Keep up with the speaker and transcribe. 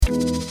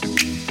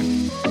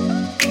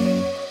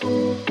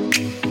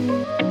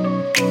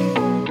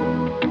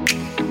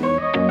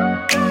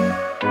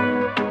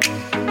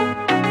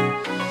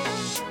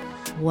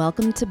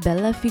Welcome to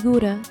Bella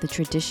Figura, the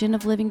tradition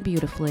of living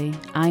beautifully.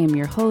 I am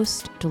your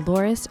host,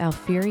 Dolores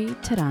Alfieri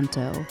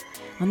Taranto.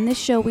 On this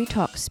show, we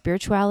talk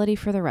spirituality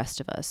for the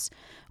rest of us,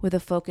 with a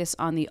focus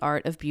on the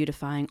art of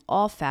beautifying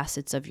all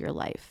facets of your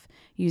life,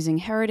 using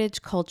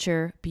heritage,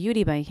 culture,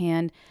 beauty by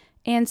hand,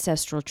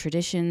 ancestral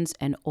traditions,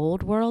 and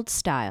old world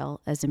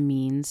style as a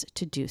means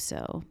to do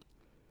so.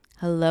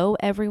 Hello,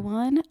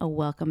 everyone.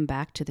 Welcome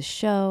back to the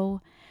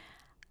show.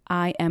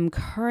 I am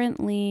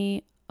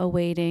currently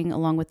awaiting,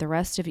 along with the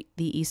rest of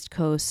the East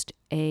Coast,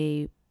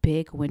 a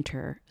big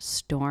winter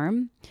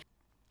storm.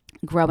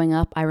 Growing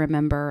up, I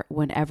remember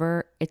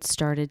whenever it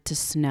started to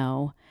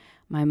snow,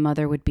 my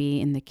mother would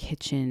be in the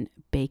kitchen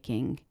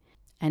baking.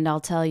 And I'll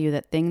tell you,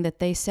 that thing that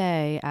they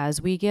say,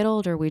 as we get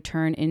older, we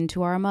turn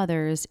into our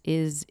mothers,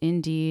 is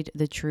indeed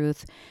the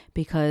truth.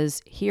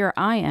 Because here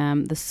I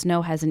am, the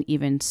snow hasn't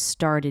even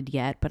started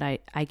yet, but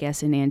I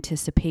guess in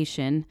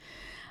anticipation,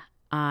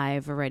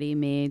 I've already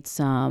made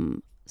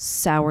some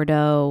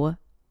sourdough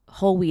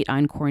whole wheat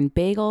einkorn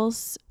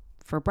bagels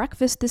for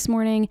breakfast this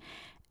morning,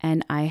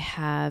 and I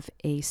have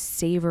a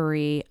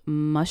savory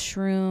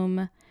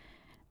mushroom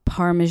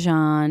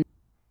parmesan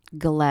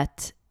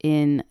galette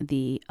in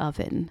the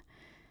oven.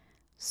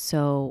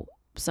 So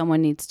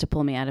someone needs to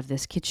pull me out of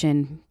this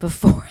kitchen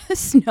before the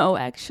snow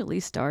actually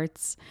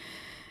starts.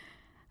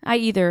 I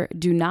either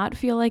do not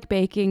feel like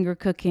baking or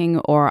cooking,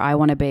 or I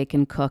want to bake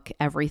and cook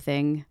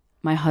everything.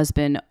 My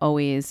husband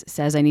always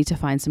says I need to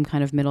find some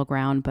kind of middle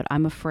ground, but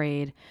I'm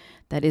afraid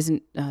that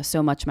isn't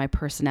so much my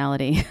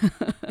personality.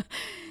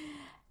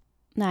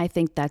 I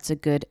think that's a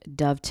good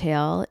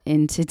dovetail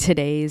into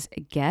today's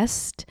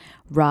guest,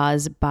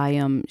 Roz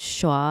Byam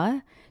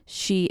Shah.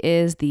 She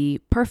is the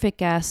perfect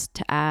guest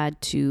to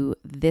add to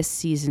this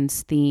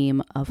season's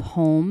theme of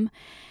home,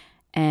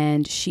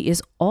 and she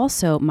is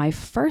also my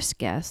first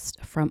guest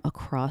from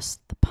across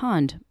the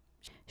pond.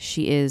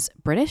 She is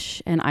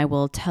British, and I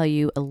will tell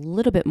you a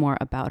little bit more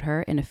about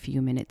her in a few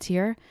minutes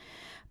here.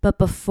 But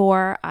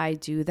before I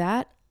do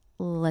that,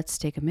 let's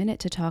take a minute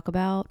to talk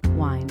about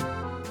wine.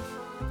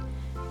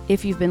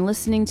 If you've been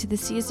listening to the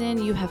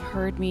season, you have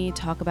heard me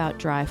talk about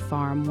Dry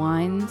Farm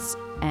wines,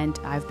 and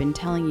I've been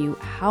telling you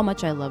how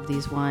much I love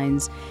these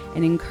wines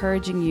and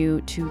encouraging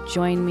you to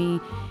join me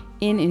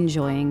in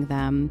enjoying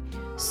them.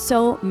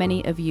 So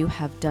many of you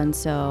have done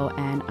so,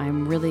 and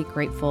I'm really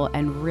grateful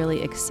and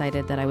really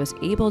excited that I was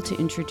able to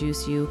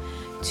introduce you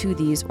to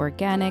these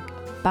organic,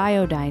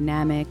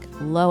 biodynamic,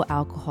 low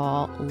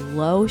alcohol,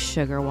 low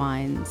sugar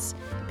wines,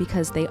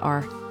 because they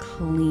are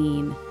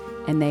clean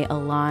and they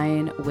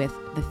align with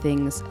the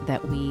things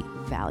that we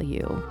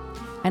value.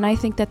 And I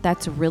think that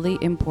that's really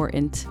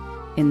important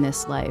in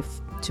this life,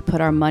 to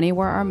put our money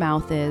where our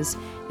mouth is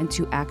and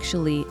to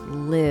actually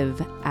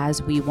live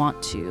as we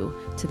want to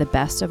the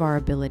best of our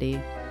ability.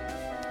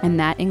 And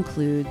that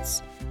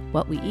includes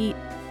what we eat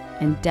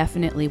and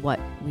definitely what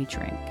we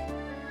drink.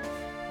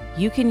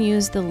 You can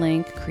use the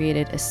link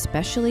created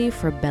especially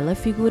for Bella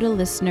Figura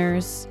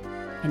listeners.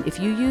 And if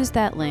you use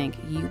that link,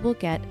 you will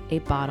get a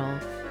bottle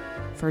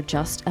for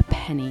just a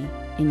penny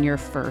in your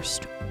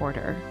first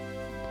order.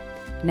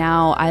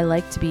 Now, I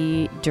like to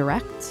be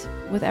direct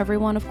with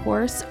everyone, of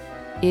course.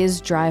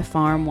 Is Dry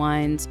Farm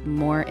wines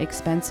more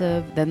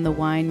expensive than the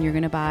wine you're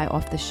going to buy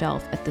off the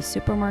shelf at the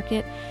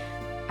supermarket?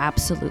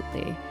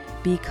 Absolutely.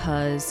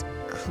 Because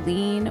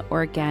clean,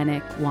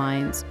 organic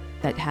wines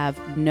that have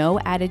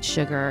no added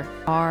sugar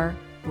are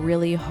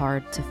really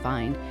hard to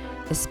find,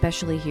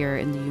 especially here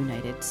in the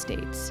United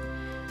States.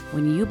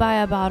 When you buy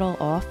a bottle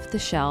off the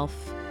shelf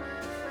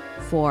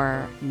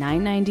for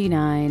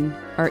 $9.99,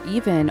 or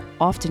even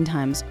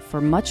oftentimes for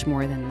much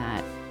more than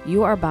that,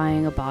 you are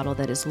buying a bottle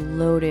that is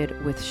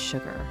loaded with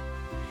sugar,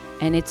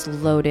 and it's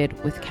loaded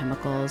with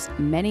chemicals,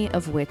 many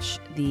of which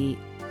the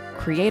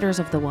creators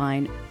of the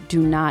wine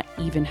do not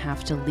even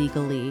have to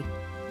legally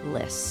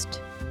list.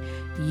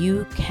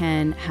 You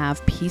can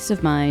have peace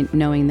of mind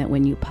knowing that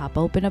when you pop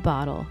open a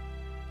bottle,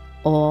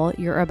 all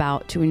you're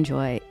about to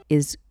enjoy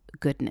is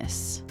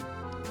goodness,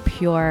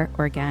 pure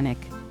organic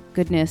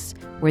goodness,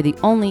 where the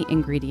only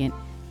ingredient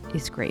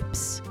is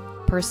grapes.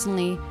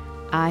 Personally,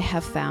 I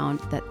have found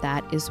that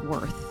that is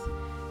worth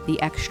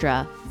the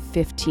extra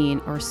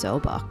 15 or so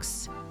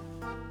bucks.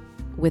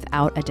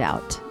 Without a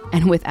doubt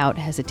and without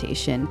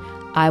hesitation,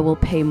 I will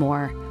pay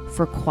more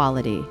for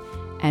quality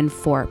and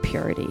for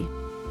purity.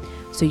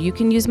 So you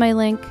can use my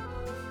link,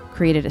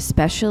 created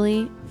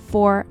especially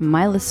for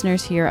my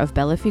listeners here of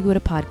Bella Figura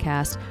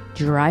Podcast,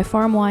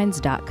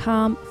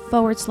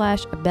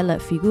 dryfarmwines.com/Bella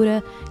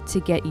Figura, to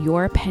get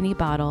your penny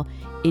bottle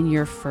in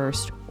your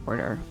first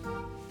order.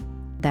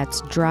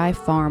 That's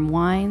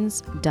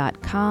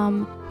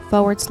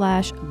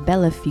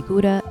dryfarmwines.com/Bella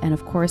Figura. And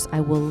of course, I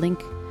will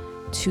link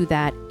to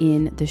that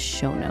in the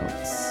show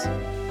notes.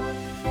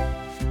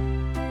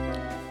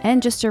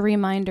 And just a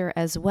reminder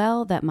as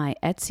well that my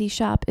Etsy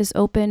shop is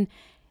open.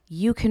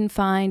 You can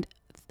find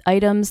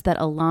items that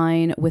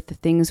align with the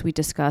things we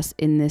discuss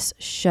in this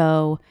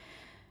show,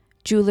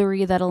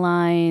 jewelry that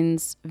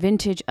aligns,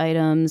 vintage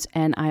items,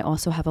 and I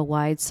also have a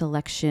wide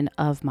selection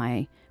of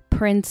my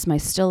prints, my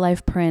still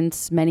life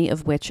prints, many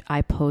of which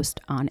I post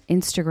on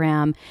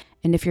Instagram.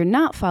 And if you're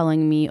not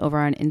following me over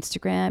on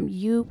Instagram,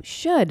 you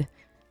should.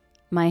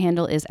 My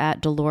handle is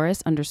at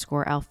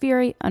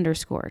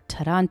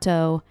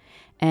Dolores_Alfieri_Taranto.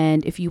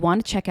 And if you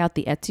want to check out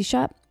the Etsy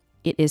shop,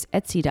 it is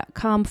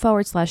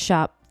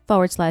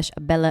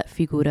etsy.com/shop/Bella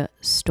Figura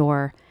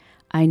store.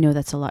 I know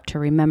that's a lot to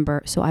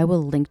remember, so I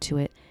will link to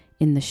it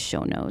in the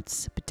show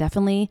notes. But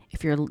definitely,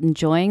 if you're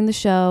enjoying the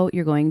show,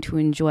 you're going to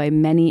enjoy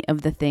many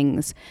of the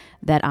things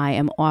that I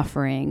am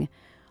offering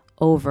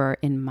over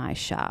in my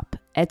shop.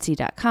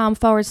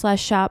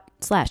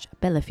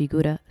 Etsy.com/shop/Bella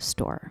Figura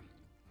store.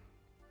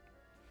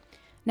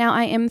 Now,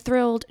 I am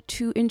thrilled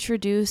to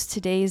introduce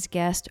today's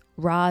guest.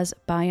 Roz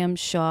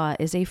Byam-Shaw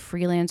is a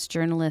freelance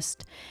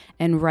journalist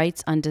and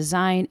writes on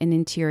design and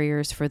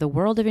interiors for The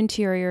World of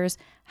Interiors,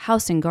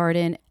 House and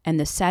Garden, and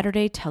the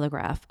Saturday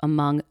Telegraph,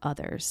 among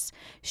others.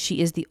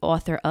 She is the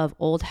author of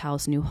Old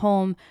House, New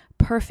Home,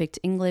 Perfect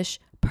English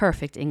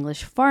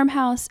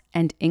Farmhouse,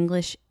 and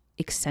English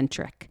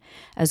Eccentric,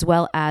 as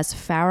well as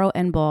Farrow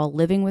and Ball,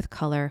 Living with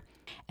Color,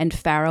 and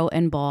Farrow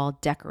and Ball,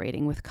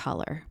 Decorating with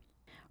Color.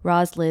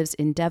 Roz lives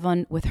in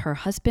Devon with her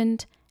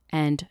husband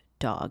and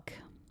dog.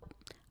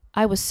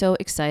 I was so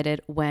excited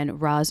when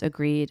Roz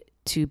agreed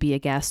to be a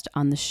guest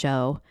on the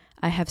show.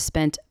 I have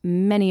spent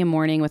many a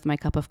morning with my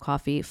cup of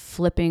coffee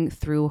flipping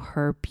through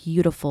her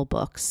beautiful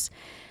books.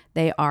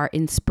 They are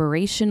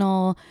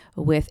inspirational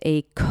with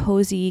a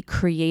cozy,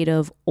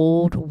 creative,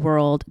 old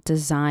world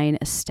design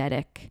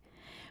aesthetic,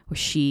 where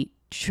she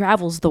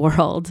travels the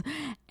world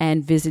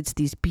and visits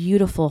these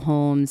beautiful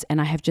homes.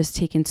 And I have just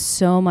taken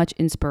so much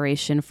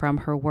inspiration from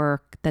her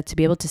work that to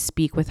be able to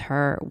speak with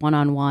her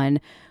one-on-one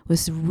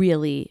was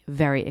really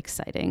very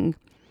exciting.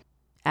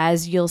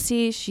 As you'll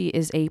see, she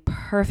is a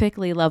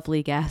perfectly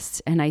lovely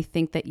guest, and I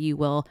think that you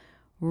will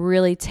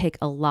really take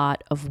a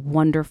lot of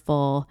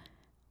wonderful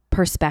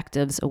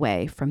perspectives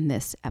away from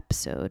this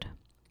episode.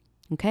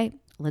 Okay,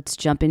 let's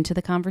jump into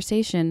the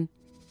conversation.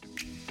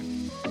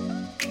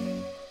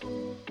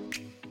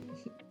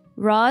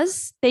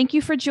 Roz, thank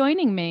you for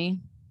joining me.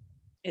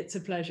 It's a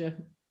pleasure.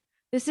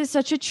 This is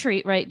such a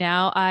treat right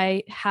now.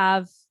 I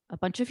have a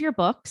bunch of your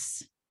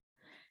books.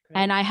 Great.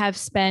 And I have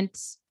spent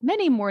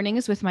many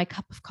mornings with my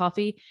cup of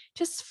coffee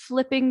just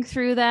flipping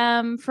through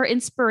them for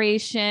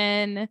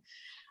inspiration.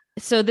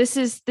 So this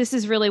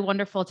is really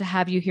wonderful to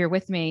have you here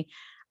with me.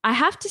 I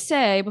have to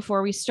say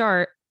before we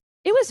start,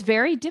 it was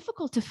very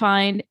difficult to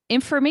find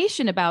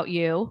information about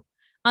you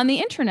on the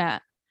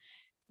internet.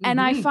 And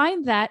I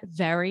find that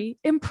very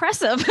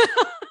impressive.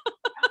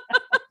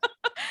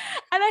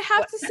 And I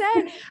have to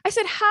say, I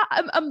said,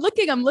 I'm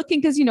looking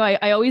because,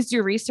 I always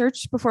do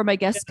research before my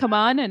guests come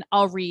on, and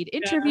I'll read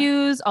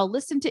interviews, I'll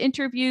listen to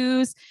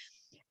interviews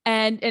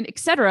and et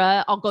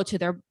cetera. I'll go to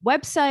their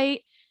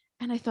website.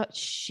 And I thought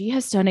she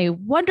has done a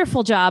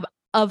wonderful job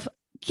of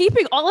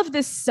keeping all of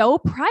this so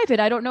private.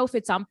 I don't know if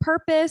it's on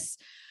purpose,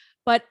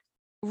 but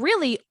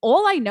really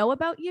all I know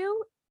about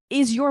you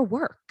is your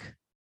work.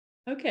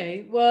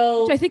 Okay,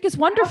 well, which I think is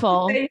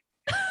wonderful.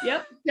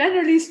 Yep.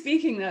 Generally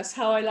speaking, that's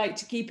how I like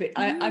to keep it.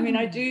 I mean,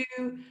 I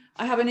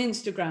have an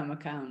Instagram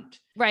account.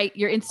 Right,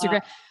 your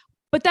Instagram.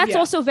 But that's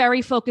also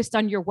very focused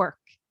on your work.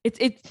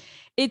 It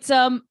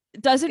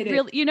doesn't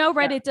really,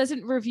 right? It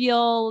doesn't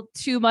reveal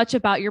too much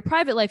about your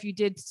private life. You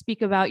did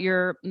speak about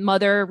your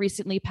mother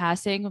recently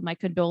passing, with my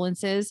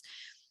condolences.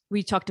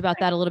 We talked about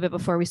that a little bit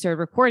before we started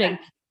recording.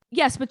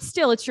 Yes, but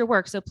still it's your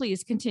work. So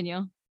please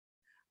continue.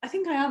 I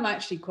think I am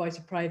actually quite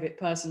a private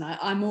person.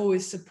 I'm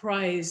always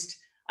surprised.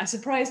 I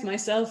surprise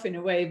myself in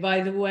a way by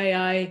the way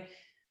I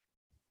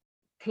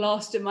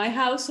plaster my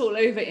house all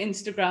over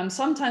Instagram.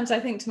 Sometimes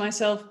I think to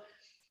myself,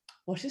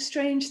 what a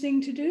strange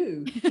thing to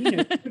do.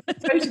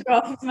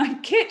 Photograph of my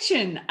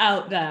kitchen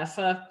out there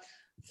for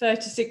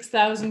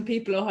 36,000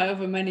 people or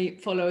however many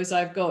followers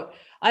I've got.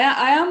 I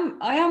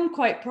am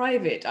quite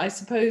private. I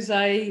suppose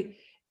it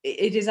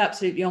is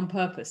absolutely on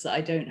purpose that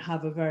I don't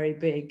have a very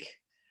big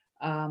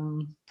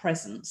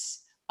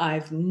presence.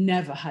 I've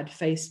never had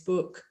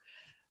Facebook.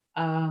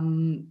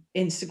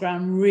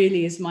 Instagram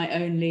really is my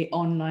only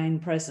online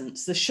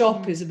presence. The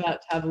shop is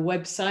about to have a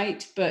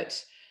website,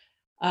 but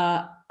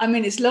I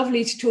mean, it's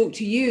lovely to talk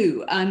to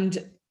you.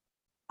 And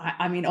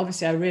I mean,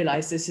 obviously I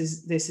realize this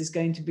is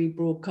going to be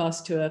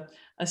broadcast to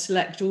a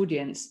select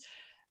audience.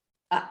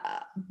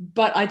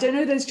 But I don't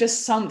know, there's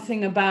just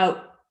something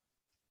about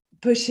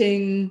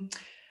putting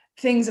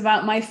things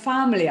about my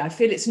family. I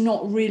feel it's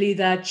not really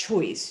their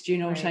choice. Do you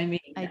know what I mean?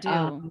 I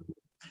do.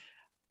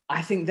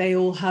 I think they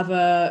all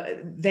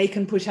they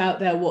can put out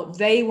there what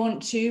they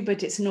want to,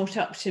 but it's not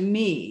up to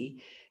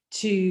me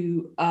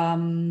to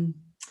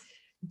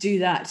do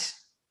that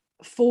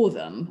for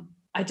them.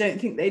 I don't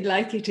think they'd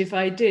like it if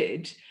I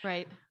did.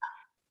 Right.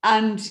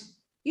 And,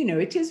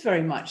 it is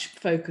very much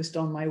focused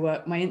on my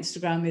work. My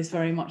Instagram is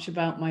very much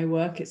about my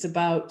work. It's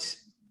about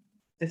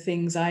the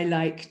things I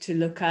like to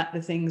look at,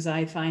 the things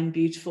I find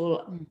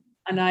beautiful.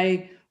 And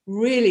I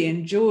really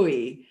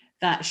enjoy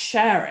that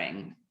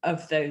sharing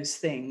of those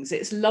things.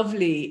 It's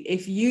lovely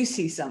if you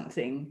see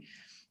something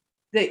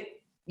that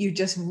you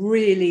just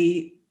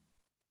really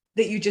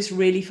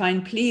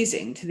find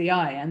pleasing to the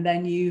eye, and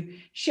then you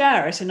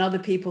share it and other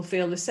people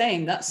feel the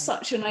same. That's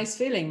such a nice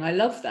feeling. I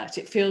love that.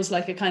 It feels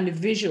like a kind of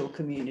visual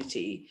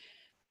community.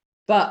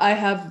 But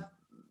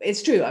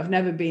it's true, I've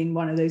never been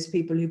one of those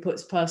people who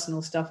puts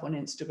personal stuff on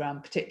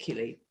Instagram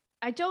particularly.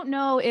 I don't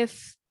know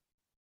if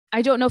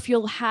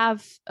you'll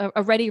have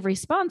a ready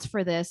response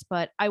for this,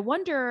 but I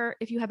wonder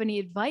if you have any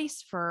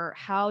advice for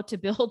how to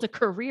build a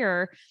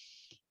career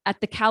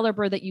at the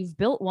caliber that you've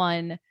built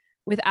one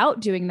without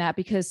doing that.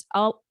 Because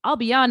I'll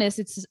be honest,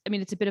 it's a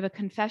bit of a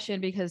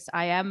confession, because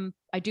I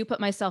do put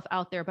myself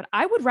out there, but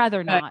I would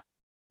rather not.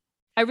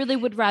 I really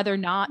would rather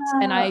not.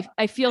 And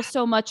I feel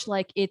so much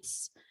like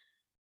it's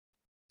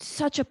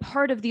such a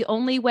part of the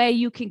only way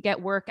you can get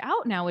work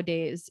out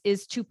nowadays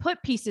is to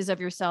put pieces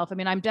of yourself. I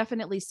mean, I'm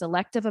definitely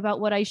selective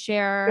about what I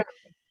share.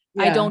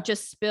 Yeah. I don't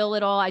just spill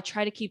it all. I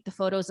try to keep the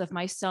photos of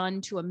my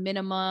son to a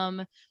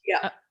minimum.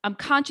 Yeah. I'm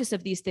conscious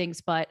of these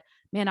things, but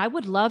man, I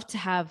would love to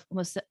have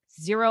almost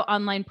zero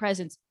online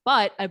presence,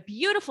 but a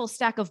beautiful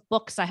stack of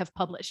books I have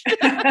published.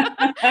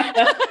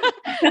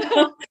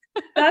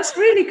 That's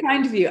really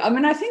kind of you. I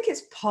mean, I think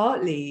it's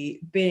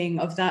partly being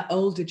of that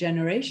older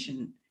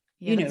generation.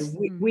 Yeah,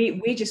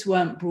 we just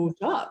weren't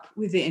brought up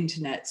with the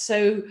internet.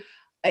 So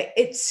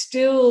it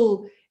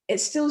still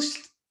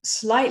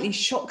slightly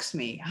shocks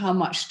me how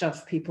much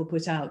stuff people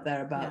put out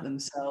there about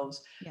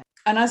themselves. Yeah.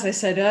 And as I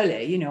said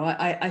earlier,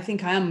 I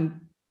think I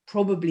am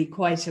probably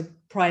quite a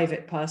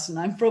private person.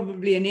 I'm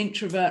probably an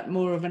introvert,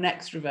 more of an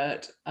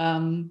extrovert.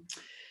 And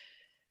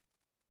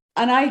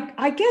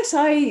I guess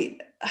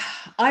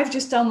I've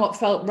just done what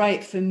felt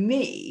right for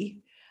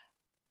me.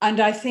 And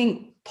I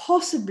think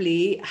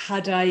possibly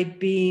had I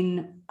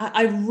been,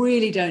 I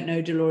really don't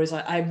know, Dolores,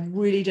 I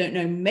really don't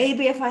know.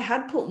 Maybe if I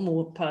had put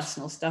more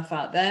personal stuff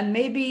out there,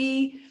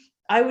 maybe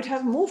I would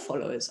have more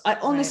followers. I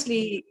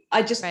honestly,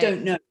 I just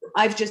don't know.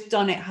 I've just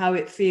done it how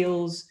it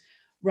feels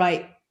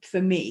right for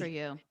me. For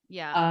you,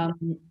 yeah.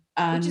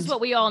 Which is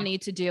what we all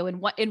need to do in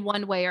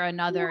one way or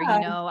another.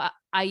 Yeah.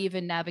 I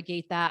even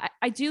navigate that.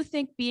 I do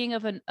think being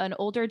of an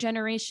older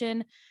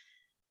generation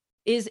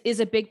is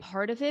a big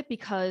part of it,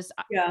 because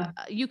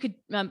you could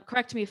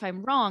correct me if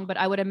I'm wrong, but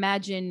I would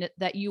imagine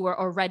that you were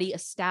already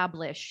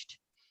established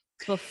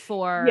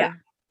before. Yeah.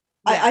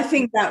 I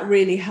think that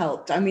really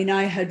helped. I mean,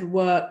 I had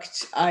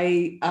worked,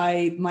 it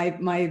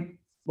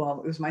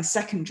was my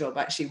second job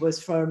actually,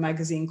 was for a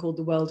magazine called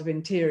The World of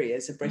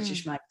Interiors, a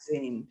British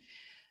magazine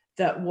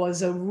that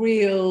was a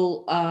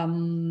real,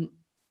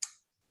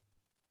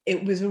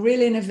 it was a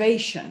real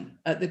innovation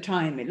at the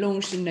time. It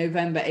launched in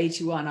November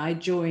 81. I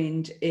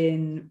joined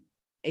in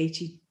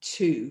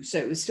 82. So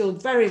it was still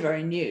very,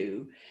 very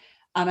new.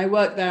 And I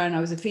worked there, and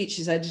I was a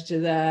features editor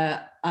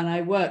there. And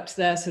I worked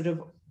there sort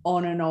of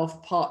on and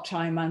off,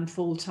 part-time and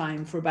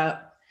full-time, for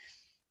about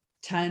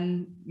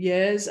 10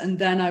 years. And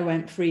then I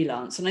went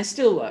freelance, and I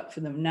still work for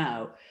them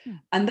now.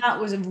 And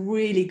that was a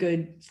really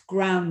good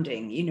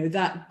grounding.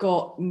 That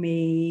got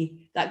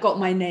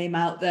my name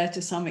out there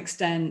to some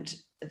extent.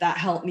 That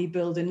helped me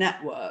build a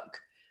network.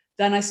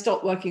 Then I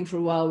stopped working for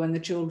a while when the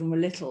children were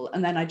little,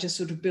 and then I just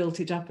sort of built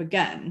it up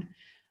again.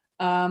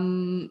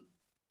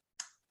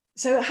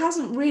 So it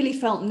hasn't really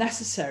felt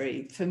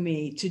necessary for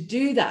me to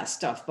do that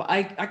stuff, but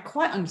I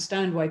quite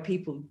understand why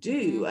people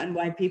do, and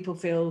why people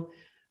feel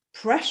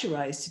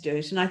pressurized to do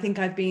it. And I think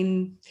I've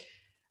been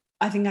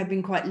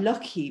quite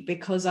lucky,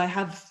 because I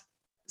have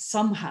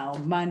somehow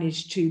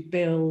managed to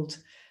build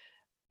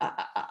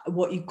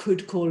what you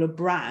could call a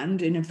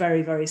brand in a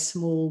very, very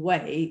small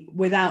way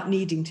without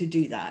needing to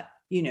do that,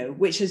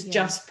 which has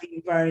just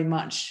been very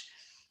much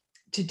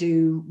to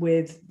do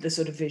with the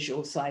sort of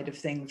visual side of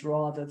things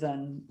rather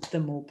than the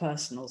more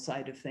personal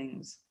side of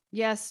things.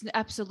 Yes,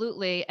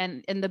 absolutely.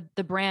 And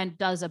the brand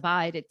does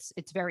abide.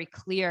 It's very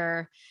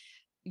clear,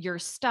 your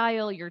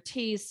style, your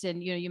taste.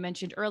 And, you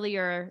mentioned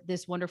earlier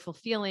this wonderful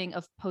feeling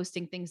of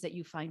posting things that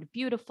you find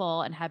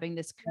beautiful and having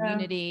this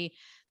community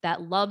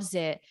that loves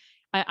it.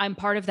 I'm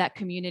part of that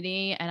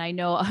community, and I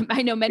know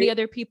many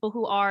other people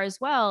who are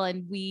as well.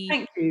 And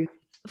Thank you.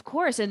 Of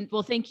course. And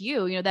well, thank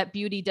you. That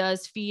beauty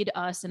does feed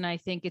us. And I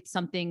think it's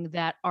something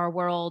that our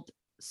world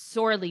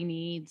sorely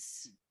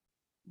needs.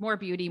 More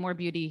beauty, more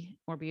beauty,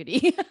 more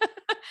beauty.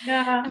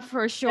 Yeah.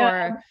 For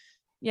sure.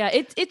 Yeah.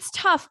 It's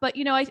tough, but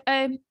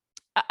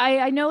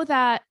I know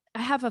that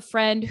I have a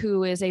friend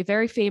who is a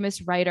very famous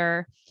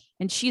writer,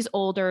 and she's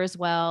older as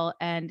well.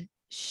 And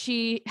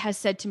she has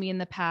said to me in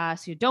the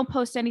past, you don't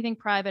post anything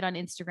private on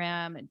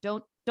Instagram, and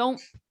don't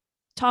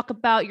talk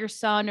about your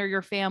son or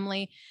your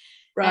family.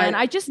 Right. And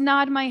I just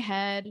nod my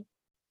head.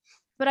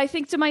 But I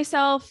think to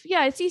myself,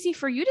 yeah, it's easy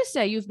for you to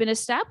say. You've been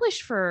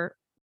established for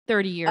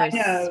 30 years. I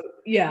know.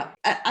 Yeah.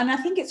 And I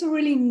think it's a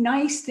really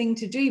nice thing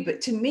to do. But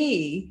to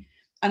me,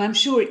 and I'm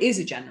sure it is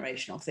a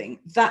generational thing,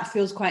 that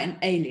feels quite an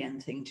alien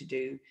thing to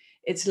do.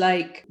 It's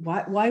like,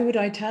 why would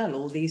I tell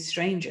all these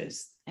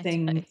strangers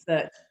things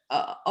that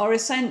are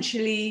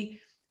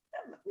essentially,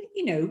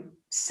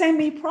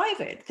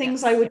 semi-private,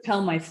 things I would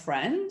tell my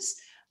friends,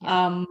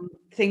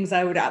 things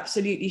I would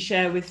absolutely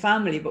share with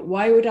family, but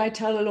why would I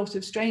tell a lot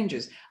of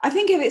strangers? I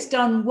think if it's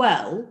done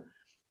well,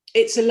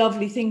 it's a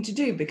lovely thing to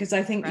do, because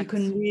I think you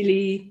can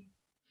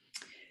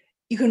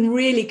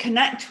really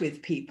connect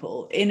with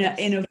people in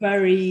a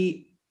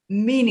very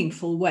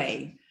meaningful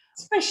way,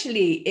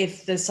 especially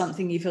if there's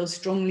something you feel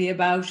strongly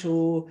about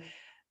or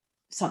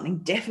something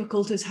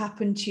difficult has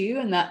happened to you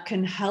and that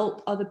can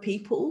help other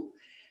people.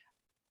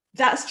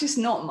 That's just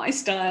not my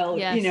style.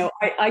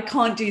 I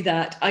can't do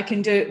that. I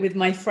can do it with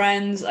my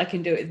friends, I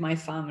can do it with my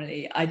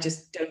family. I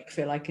just don't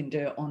feel I can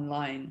do it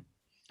online.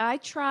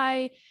 I'm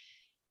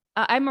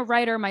a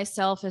writer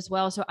myself as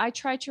well, so I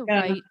try to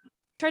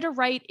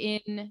write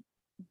in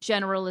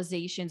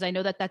generalizations. I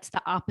know that that's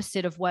the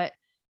opposite of what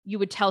you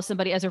would tell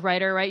somebody as a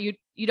writer, right?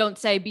 You don't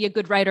say be a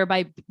good writer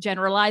by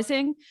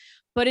generalizing.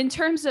 But in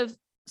terms of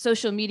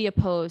social media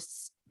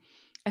posts,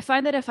 I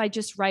find that if I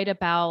just write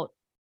about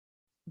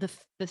the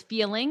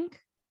feeling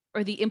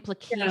or the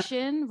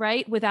implication,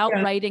 right, without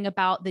writing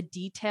about the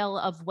detail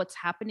of what's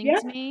happening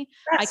to me,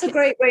 that's a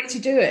great way to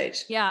do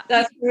it.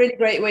 That's a really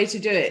great way to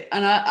do it.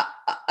 And I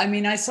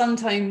mean, I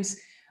sometimes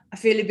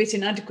feel a bit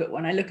inadequate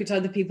when I look at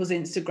other people's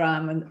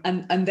Instagram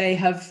and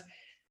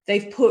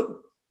they've put,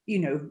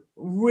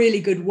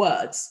 really good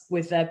words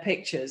with their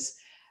pictures.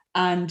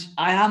 And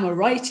I am a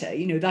writer,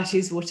 that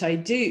is what I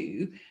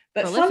do.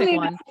 But funnily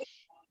enough,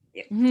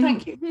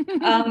 thank you.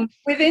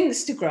 With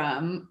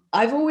Instagram,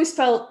 I've always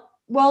felt,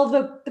 well,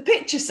 the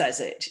picture says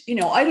it.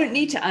 I don't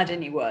need to add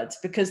any words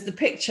because the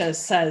picture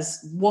says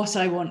what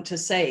I want to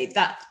say.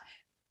 That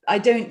I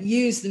don't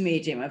use the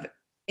medium of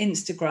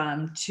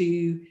Instagram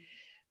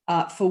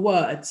for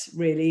words,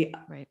 really.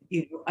 Right.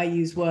 I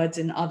use words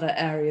in other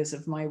areas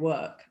of my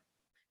work.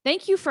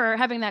 Thank you for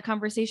having that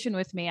conversation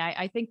with me.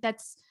 I think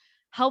that's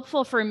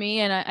helpful for me,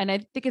 and I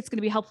think it's going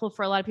to be helpful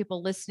for a lot of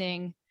people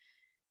listening,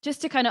 just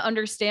to kind of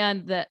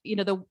understand that,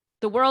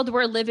 the world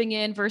we're living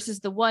in versus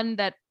the one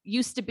that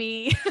used to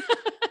be,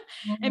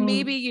 and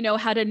maybe,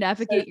 how to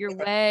navigate your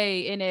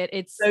way in it.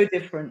 It's so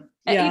different.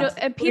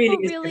 And people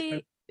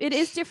really, it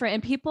is different.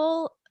 And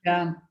people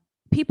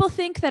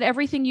think that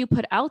everything you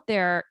put out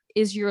there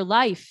is your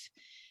life.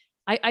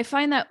 I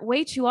find that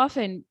way too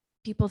often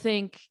people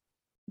think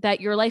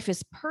that your life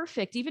is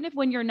perfect, even if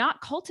when you're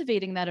not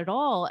cultivating that at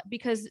all,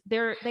 because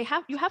you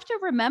have to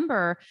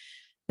remember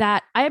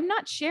that I am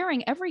not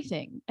sharing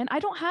everything, and I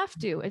don't have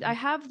to. I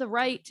have the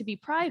right to be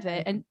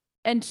private,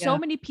 and so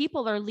many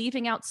people are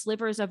leaving out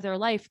slivers of their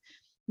life,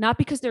 not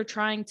because they're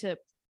trying to.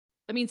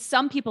 I mean,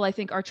 some people I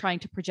think are trying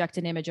to project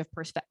an image of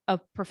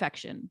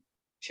perfection.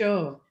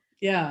 Sure.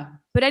 Yeah.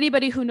 But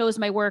anybody who knows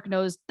my work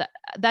knows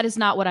that is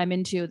not what I'm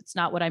into. It's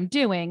not what I'm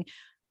doing.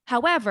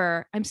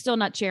 However, I'm still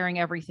not sharing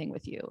everything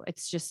with you.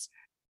 It's just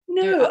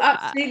no,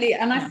 absolutely.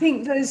 And I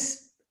think there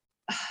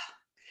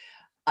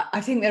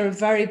are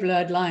very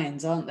blurred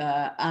lines, aren't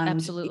there? And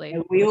absolutely.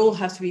 We all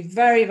have to be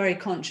very, very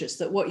conscious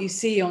that what you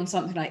see on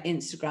something like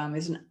Instagram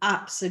is an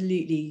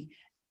absolutely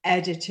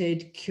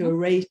edited,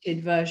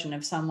 curated version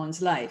of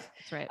someone's life.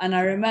 That's right. And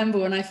I remember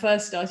when I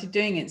first started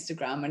doing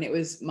Instagram, and it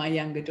was my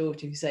younger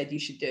daughter who said, "You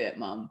should do it,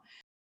 Mum."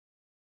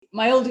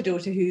 My older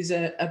daughter, who's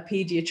a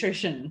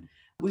pediatrician,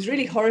 was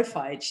really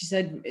horrified. She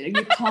said,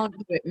 "You can't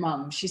do it,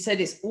 Mum." She said,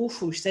 "It's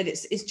awful." She said,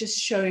 it's just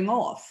showing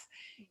off.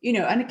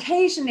 And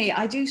occasionally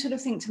I do sort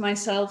of think to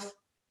myself,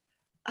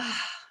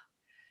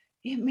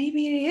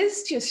 maybe it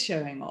is just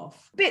showing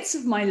off. Bits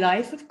of my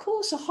life, of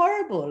course, are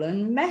horrible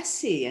and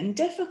messy and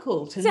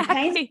difficult and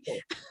painful.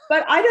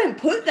 But I don't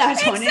put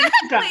that on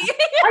Instagram.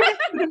 I just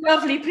put a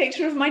lovely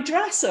picture of my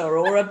dresser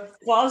or a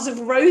vase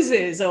of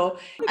roses, and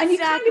you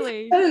kind of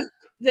hope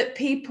that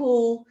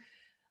people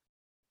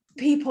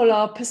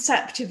are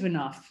perceptive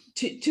enough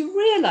to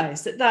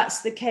realize that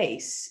that's the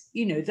case.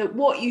 That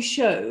what you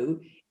show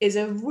is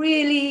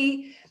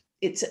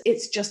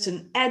it's just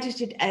an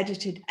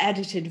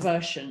edited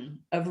version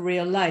of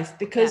real life,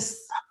 because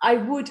I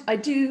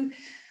do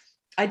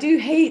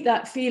hate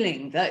that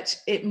feeling that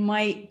it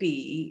might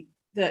be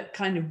that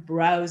kind of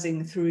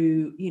browsing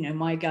through,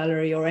 my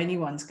gallery or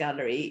anyone's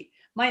gallery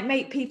might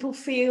make people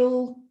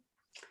feel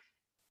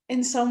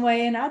in some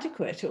way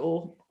inadequate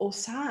or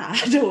sad,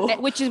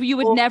 which you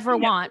would never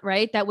want,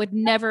 right? That would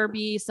never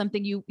be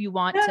something you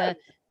want to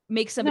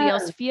make somebody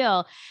else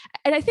feel.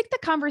 And I think the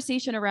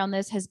conversation around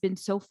this has been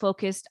so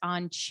focused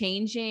on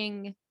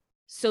changing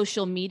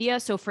social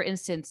media. So for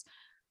instance,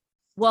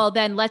 well,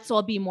 then let's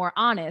all be more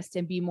honest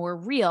and be more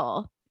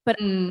real. But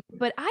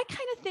I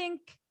kind of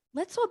think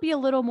let's all be a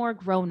little more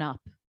grown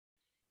up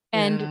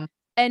and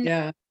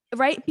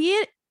right. Be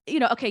it,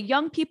 okay,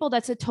 young people,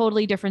 that's a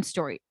totally different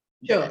story.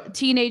 Sure.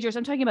 Teenagers,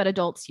 I'm talking about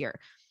adults here.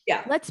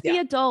 Yeah. Let's be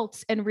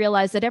adults and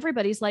realize that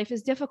everybody's life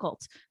is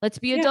difficult. Let's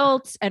be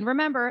adults and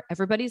remember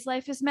everybody's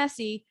life is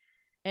messy.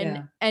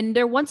 And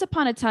there once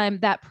upon a time,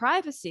 that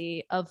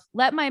privacy of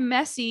in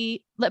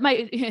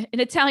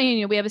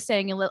Italian, we have a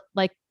saying,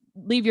 like,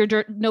 leave your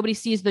dirt, nobody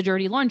sees the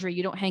dirty laundry.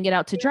 You don't hang it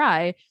out to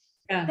dry.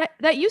 Yeah.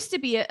 That used to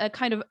be a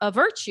kind of a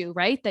virtue,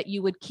 right? That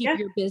you would keep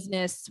your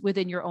business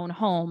within your own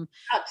home.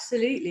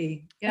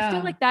 Absolutely. Yeah. I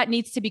feel like that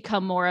needs to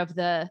become more of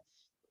the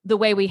the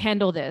way we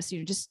handle this.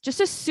 Just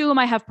assume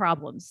I have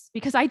problems,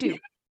 because I do.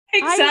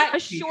 Exactly. I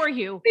assure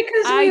you,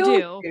 because I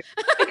do.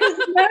 Because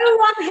no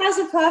one has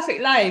a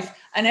perfect life,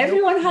 and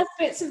everyone has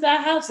bits of their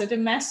house that are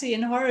messy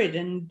and horrid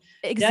and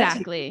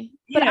exactly.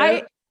 dirty.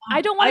 But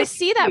I don't want to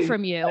see that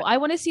from you. I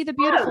want to see the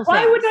beautiful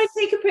Why things. would I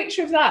take a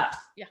picture of that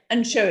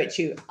and show it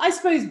to you? I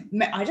suppose,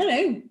 I don't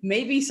know,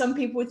 maybe some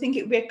people would think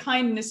it would be a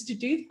kindness to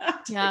do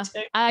that. Yeah,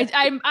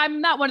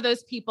 I'm not one of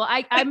those people.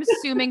 I'm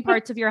assuming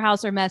parts of your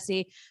house are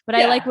messy, but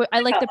I like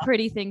the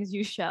pretty things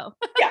you show.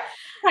 Yeah,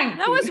 thank you.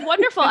 That was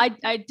wonderful.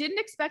 I didn't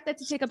expect that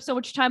to take up so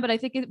much time, but I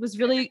think it was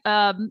really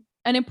an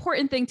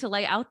important thing to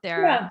lay out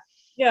there.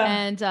 Yeah.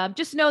 And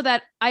just know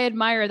that I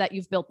admire that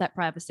you've built that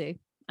privacy.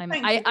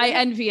 I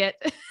envy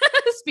it.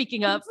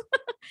 Speaking of.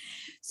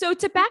 So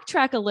to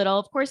backtrack a little,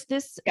 of course,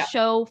 this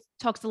show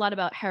talks a lot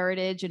about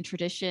heritage and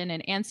tradition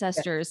and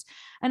ancestors. Yeah.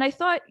 And I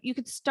thought you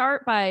could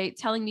start by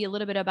telling me a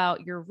little bit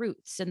about your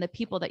roots and the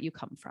people that you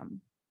come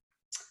from.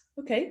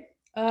 Okay.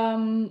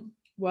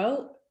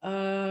 Well,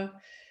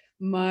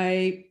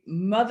 my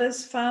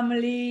mother's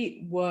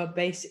family were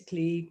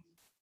basically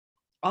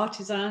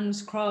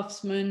artisans,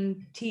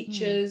 craftsmen,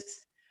 teachers.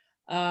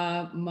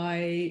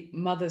 My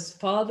mother's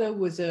father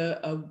was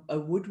a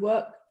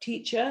woodwork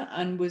teacher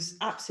and was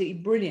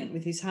absolutely brilliant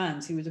with his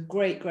hands. He was a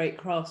great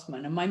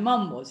craftsman. And my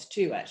mum was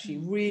too, actually,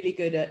 really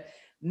good at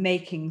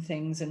making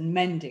things and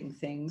mending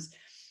things.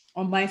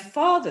 On my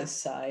father's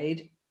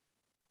side,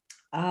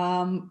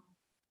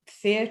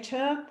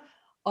 theatre,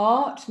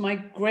 art. My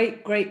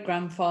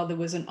great-grandfather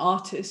was an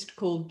artist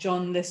called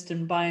John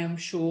Liston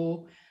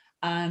Byam-Shaw.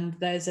 And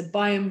there's a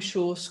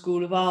Byam-Shaw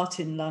School of Art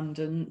in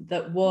London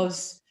that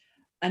was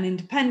an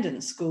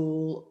independent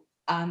school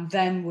and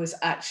then was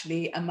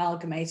actually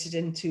amalgamated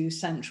into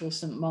Central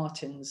St.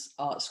 Martin's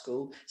Art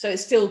School. So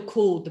it's still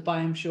called the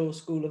Byam-Shaw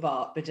School of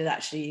Art, but it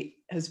actually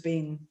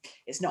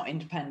it's not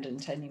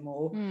independent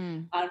anymore.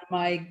 And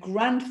my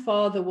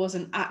grandfather was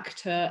an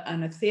actor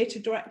and a theatre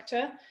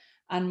director.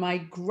 And my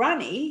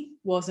granny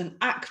was an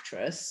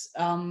actress,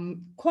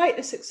 quite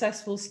a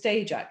successful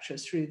stage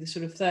actress through the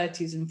sort of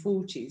 30s and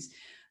 40s.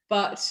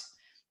 But,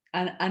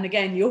 and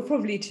again, you're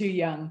probably too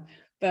young,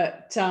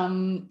 but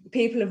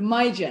people of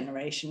my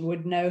generation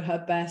would know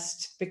her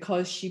best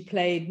because she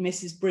played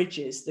Mrs.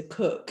 Bridges, the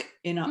cook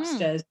in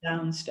Upstairs,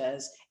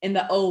 Downstairs, in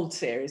the old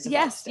series of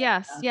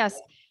Upstairs,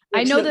 Yes.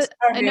 I know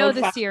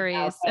the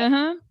series.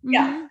 Now,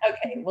 yeah.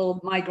 Okay. Well,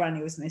 my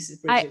granny was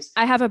Mrs. Bridges.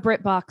 I have a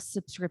BritBox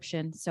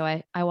subscription, so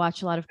I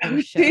watch a lot of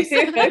British shows.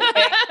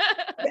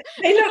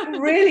 They look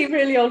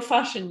really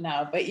old-fashioned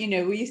now, but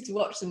we used to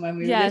watch them when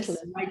we were little.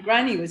 And my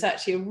granny was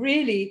actually a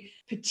really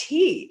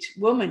petite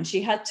woman.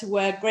 She had to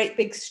wear great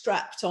big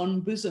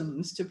strapped-on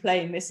bosoms to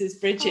play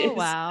Mrs. Bridges. Oh,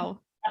 wow.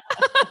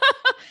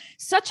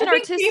 Such an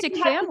artistic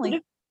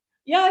family.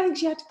 I think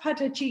she had to pad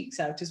her cheeks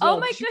out as well. Oh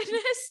my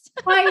goodness.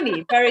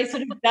 Tiny, very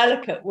sort of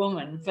delicate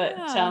woman. But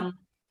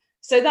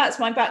so that's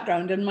my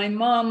background. And my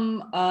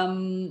mum,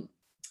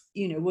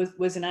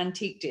 was an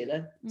antique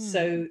dealer.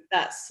 So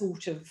that's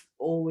sort of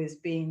always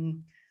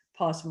been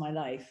part of my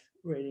life,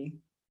 really.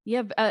 You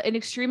have an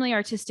extremely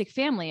artistic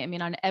family. I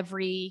mean, in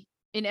every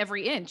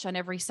inch, on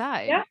every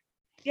side.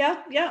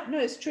 Yeah. No,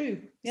 it's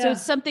true. Yeah. So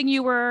it's something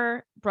you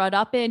were brought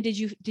up in. Did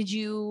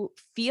you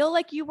feel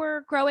like you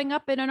were growing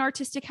up in an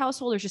artistic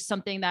household, or just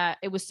something that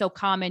it was so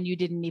common you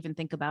didn't even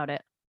think about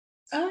it?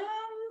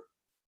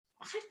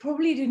 I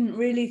probably didn't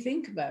really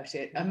think about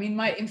it. I mean,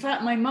 in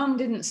fact, my mum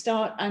didn't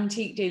start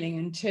antique dealing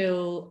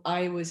until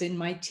I was in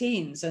my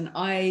teens, and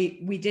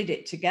we did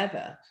it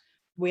together.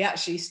 We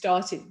actually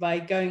started by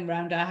going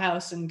around our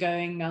house and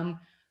going,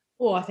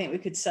 oh, I think we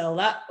could sell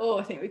that. Oh,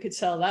 I think we could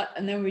sell that.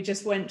 And then we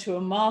just went to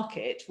a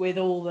market with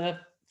all the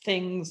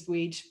things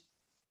we'd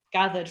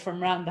gathered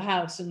from around the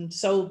house and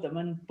sold them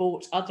and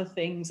bought other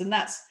things. And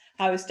that's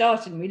how it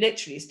started. And we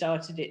literally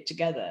started it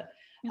together.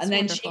 That's and then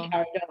wonderful. She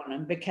carried on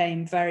and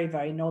became very,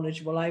 very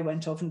knowledgeable. I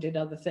went off and did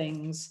other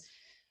things.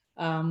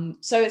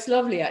 So it's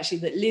lovely, actually,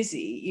 that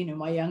Lizzie,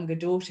 my younger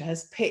daughter,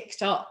 has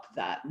picked up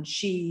that, and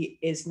she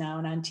is now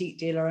an antique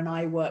dealer, and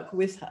I work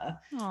with her.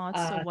 Oh, it's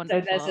so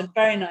wonderful. So there's a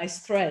very nice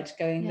thread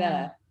going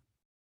there.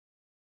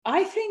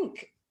 I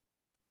think,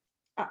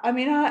 I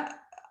mean,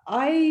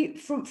 I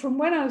from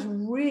when I was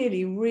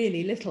really,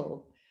 really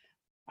little,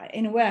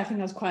 in a way, I think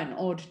I was quite an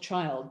odd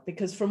child,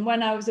 because from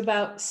when I was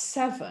about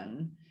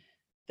 7,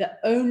 the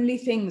only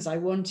things I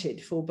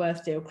wanted for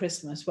birthday or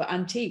Christmas were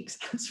antiques.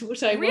 That's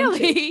what I wanted.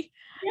 Really?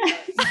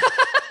 Yes.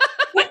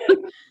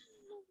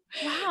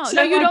 Wow. So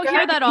no, you don't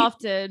hear that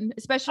often,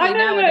 especially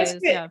nowadays.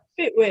 It's a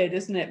bit weird,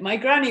 isn't it? My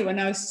granny, when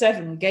I was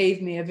 7,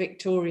 gave me a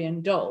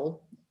Victorian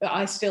doll, but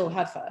I still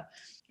have her,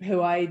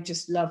 who I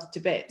just loved to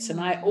bits. And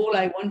all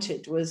I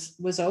wanted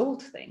was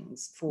old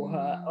things for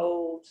her,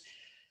 old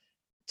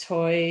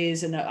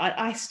toys. And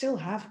I still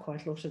have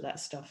quite a lot of that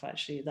stuff,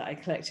 actually, that I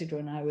collected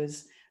when I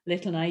was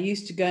little. And I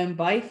used to go and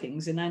buy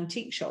things in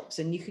antique shops,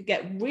 and you could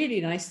get really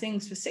nice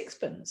things for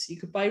 6pence. You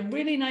could buy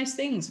really nice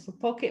things for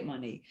pocket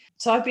money.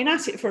 So I've been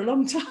at it for a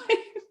long time.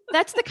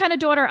 That's the kind of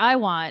daughter I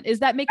want. Is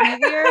that make me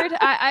weird?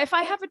 If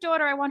I have a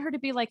daughter, I want her to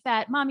be like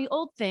that. Mommy,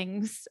 old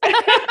things.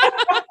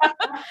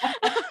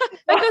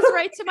 That goes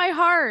right to my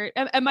heart,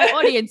 and my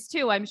audience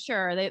too. I'm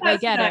sure they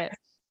get nice. it.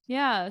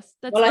 Yes,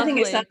 that's Well, I lovely.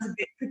 think it sounds a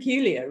bit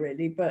peculiar,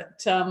 really,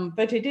 but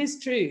it is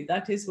true.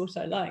 That is what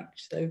I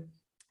liked. So,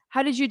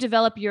 how did you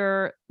develop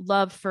your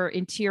love for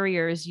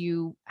interiors?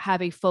 You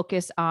have a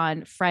focus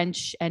on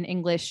French and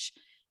English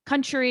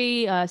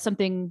country,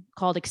 something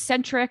called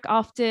eccentric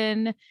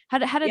often. How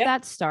did yeah.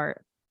 that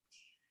start?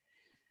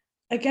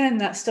 Again,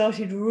 that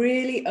started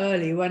really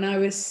early. When I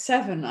was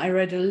 7, I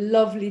read a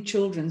lovely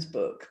children's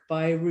book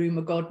by Rue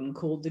McGodden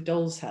called The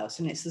Doll's House.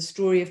 And it's the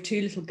story of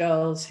 2 little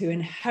girls who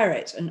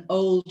inherit an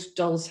old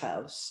doll's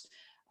house.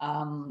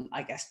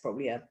 I guess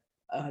probably a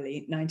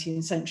early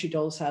 19th century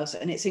doll's house.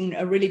 And it's in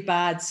a really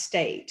bad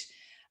state.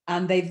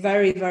 And they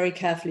very, very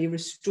carefully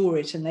restore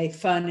it, and they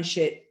furnish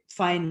it,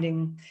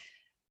 finding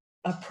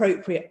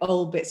appropriate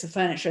old bits of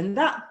furniture. And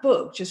that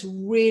book just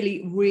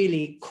really,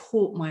 really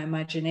caught my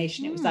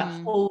imagination. It was that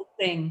whole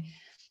thing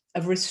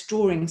of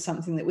restoring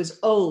something that was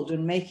old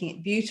and making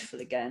it beautiful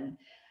again.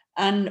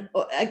 And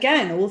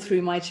again, all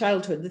through my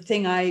childhood, the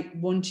thing I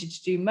wanted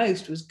to do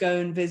most was go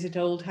and visit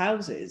old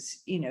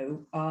houses.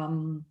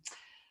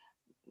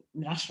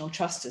 National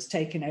Trust has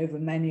taken over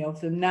many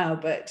of them now,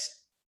 but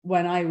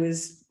when I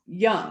was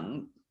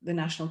young, the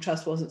National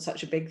Trust wasn't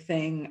such a big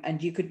thing,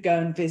 and you could go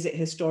and visit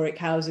historic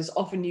houses.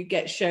 Often you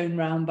get shown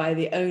around by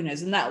the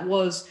owners, and that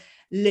was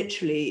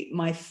literally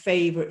my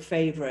favorite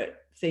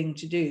thing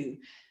to do.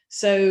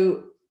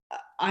 So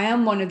I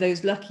am one of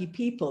those lucky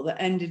people that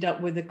ended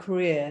up with a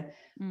career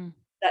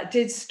that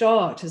did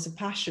start as a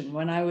passion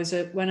when I was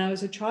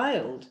a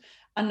child.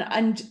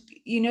 And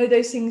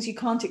those things, you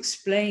can't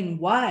explain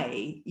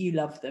why you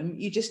love them,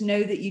 you just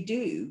know that you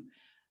do.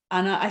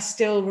 And I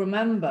still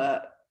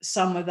remember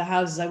some of the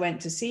houses I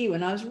went to see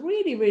when I was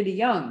really, really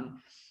young.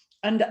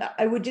 And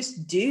I would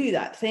just do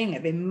that thing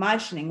of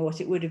imagining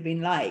what it would have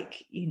been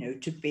like,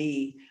 to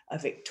be a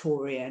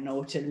Victorian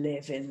or to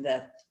live in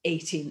the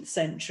 18th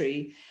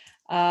century.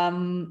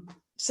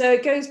 So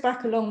it goes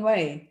back a long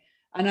way.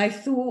 And I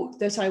thought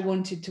that I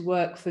wanted to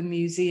work for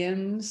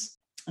museums,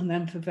 and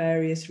then for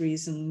various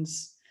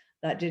reasons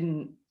that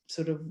didn't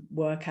sort of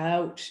work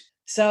out.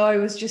 So I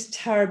was just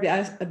terribly,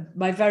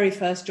 my very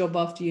first job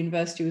after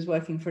university was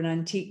working for an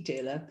antique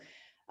dealer.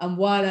 And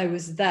while I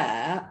was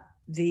there,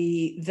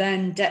 the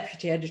then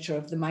deputy editor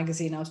of the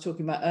magazine I was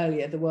talking about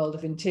earlier, The World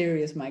of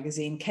Interiors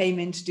magazine, came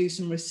in to do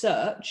some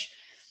research.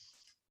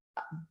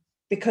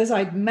 Because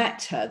I'd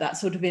met her, that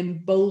sort of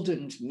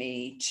emboldened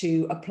me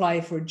to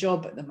apply for a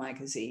job at the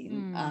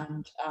magazine.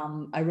 And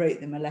I wrote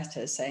them a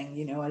letter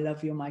saying, I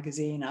love your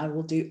magazine. I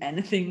will do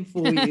anything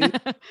for you.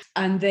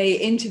 And they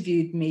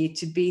interviewed me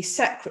to be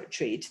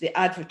secretary to the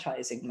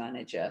advertising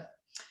manager.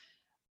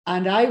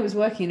 And I was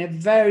working in a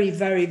very,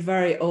 very,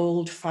 very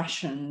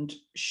old-fashioned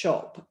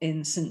shop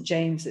in St.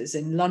 James's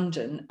in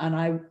London. And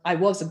I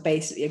was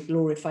basically a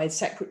glorified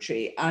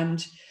secretary.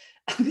 And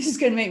this is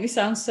going to make me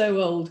sound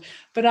so old,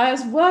 but I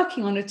was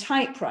working on a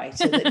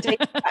typewriter that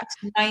dated back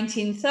to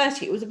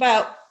 1930. It was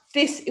about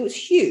this, it was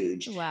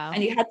huge. Wow.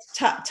 And you had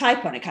to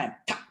type on it, kind of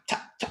tap,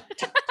 tap, tap,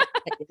 tap, tap.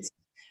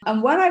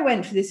 And when I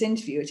went for this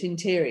interview at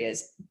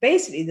Interiors,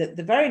 basically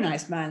the very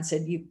nice man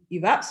said,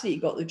 you've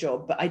absolutely got the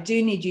job, but I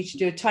do need you to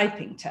do a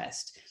typing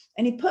test.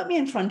 And he put me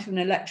in front of an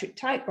electric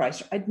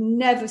typewriter. I'd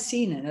never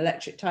seen an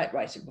electric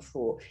typewriter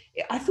before.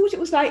 I thought it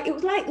was like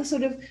the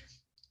sort of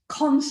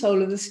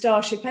console of the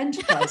Starship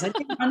Enterprise. I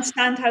didn't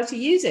understand how to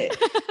use it.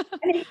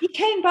 And he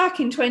came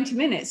back in 20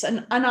 minutes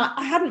and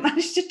I hadn't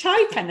managed to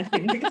type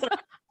anything because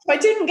I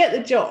didn't get the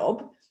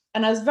job,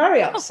 and I was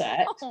very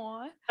upset.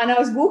 And I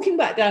was walking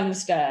back down the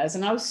stairs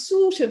and I was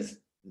sort of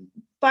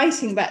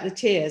biting back the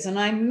tears, and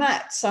I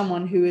met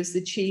someone who was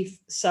the chief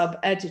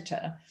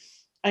sub-editor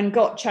and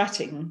got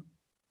chatting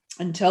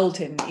and told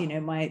him,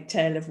 my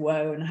tale of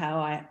woe and how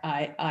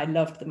I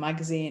loved the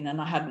magazine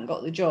and I hadn't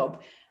got the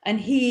job. And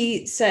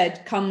he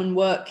said, come and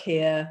work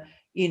here,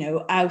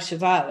 out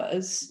of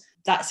hours.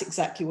 That's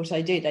exactly what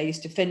I did. I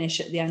used to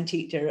finish at the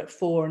Antique Dealer at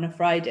 4 on a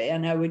Friday,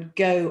 and I would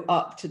go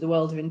up to the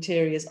World of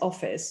Interiors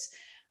office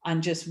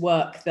and just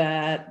work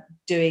there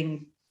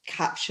doing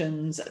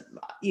captions,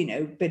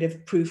 bit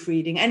of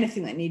proofreading,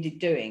 anything that needed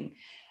doing.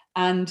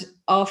 And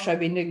after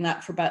I'd been doing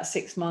that for about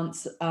 6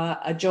 months,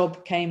 a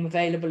job came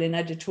available in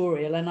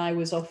editorial, and I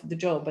was offered the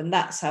job, and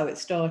that's how it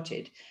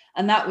started.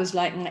 And that was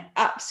like my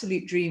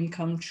absolute dream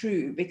come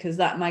true, because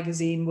that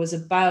magazine was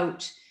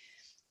about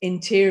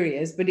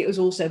interiors, but it was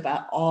also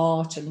about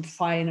art and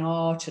fine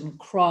art and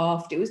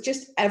craft. It was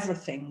just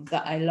everything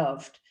that I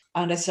loved.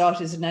 And I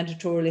started as an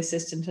editorial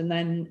assistant. And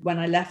then when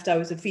I left, I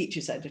was a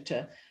features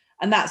editor.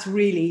 And that's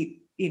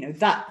really,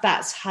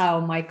 that's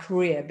how my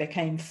career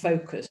became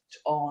focused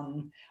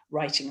on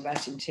writing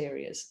about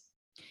interiors.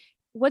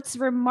 What's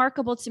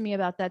remarkable to me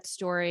about that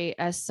story,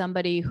 as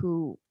somebody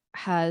who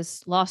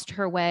has lost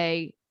her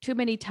way too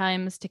many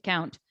times to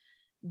count,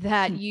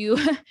 that you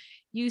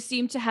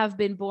seem to have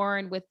been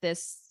born with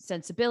this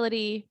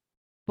sensibility,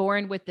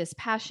 born with this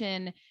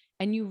passion,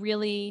 and you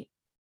really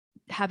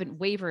haven't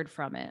wavered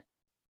from it.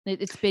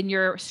 It's been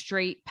your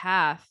straight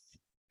path.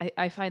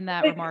 I find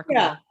that remarkable.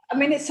 Yeah, I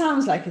mean, it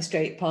sounds like a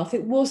straight path.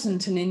 It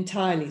wasn't an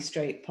entirely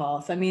straight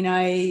path. I mean,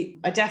 I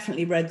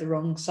definitely read the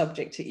wrong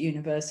subject at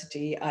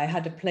university. I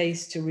had a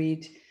place to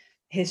read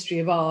history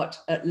of art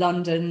at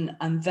London,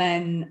 and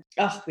then,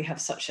 we have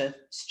such a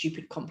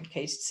stupid,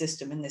 complicated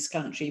system in this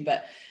country,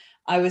 but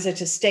I was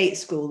at a state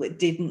school that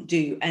didn't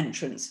do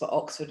entrance for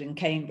Oxford and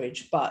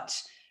Cambridge, but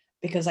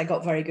because I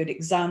got very good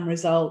exam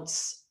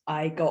results,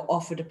 I got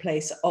offered a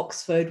place at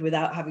Oxford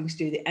without having to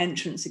do the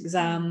entrance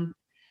exam.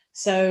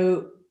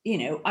 So,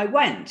 I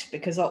went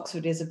because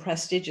Oxford is a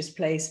prestigious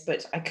place,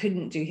 but I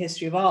couldn't do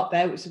history of art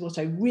there, which is what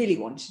I really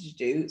wanted to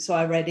do. So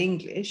I read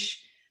English.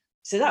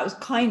 So that was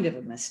kind of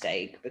a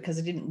mistake because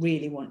I didn't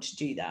really want to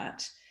do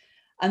that.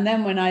 And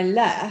then when I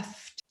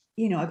left,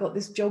 I got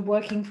this job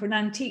working for an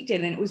antique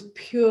dealer, and it was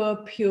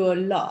pure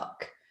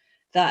luck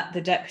that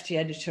the deputy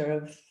editor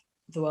of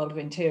The World of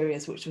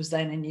Interiors, which was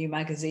then a new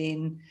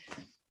magazine,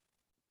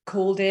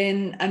 called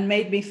in and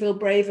made me feel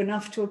brave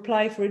enough to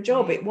apply for a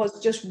job. It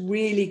was just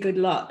really good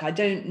luck. I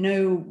don't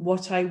know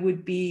what I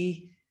would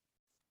be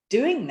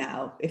doing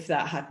now if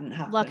that hadn't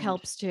happened. Luck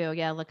helps too.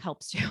 Yeah, luck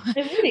helps too.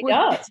 It really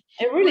does.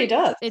 It really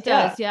does. It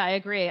does. Yeah, I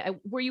agree.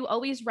 Were you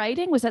always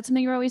writing? Was that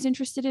something you were always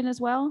interested in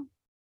as well?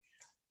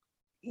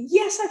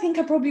 Yes, I think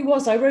I probably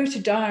was. I wrote a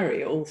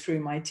diary all through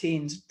my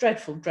teens.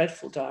 Dreadful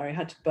diary. I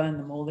had to burn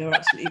them all. They were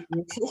absolutely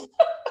awful.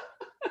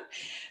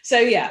 So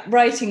yeah,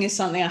 writing is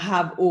something I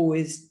have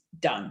always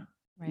done.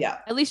 Right. Yeah.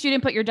 At least you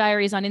didn't put your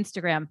diaries on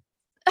Instagram.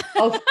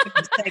 Oh,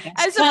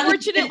 as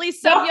unfortunately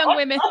some young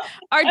women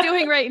are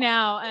doing right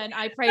now, and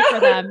I pray for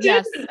them.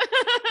 Yes.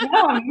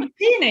 No,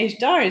 teenage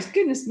diaries.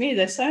 Goodness me,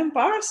 they're so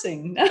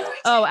embarrassing.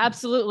 Oh,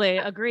 absolutely,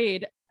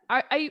 agreed.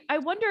 I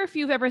wonder if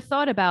you've ever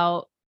thought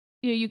about,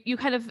 you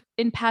kind of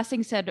in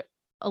passing said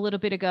a little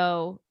bit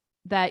ago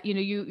that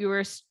you were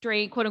a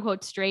strange, quote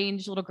unquote,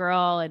 strange little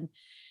girl, and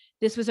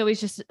this was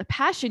always just a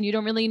passion. You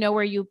don't really know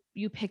where you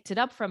picked it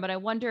up from, but I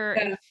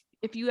wonder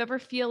if you ever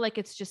feel like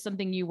it's just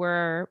something you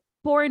were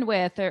born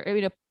with,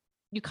 or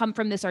you come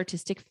from this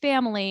artistic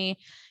family.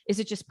 Is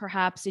it just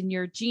perhaps in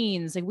your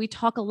genes? Like we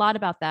talk a lot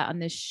about that on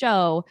this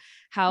show,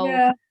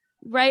 how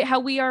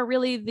we are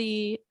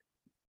really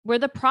we're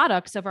the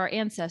products of our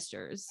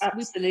ancestors.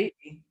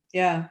 Absolutely.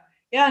 Yeah,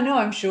 no,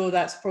 I'm sure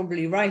that's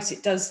probably right.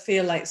 It does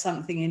feel like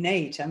something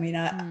innate. I mean,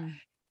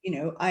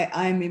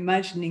 I'm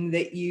imagining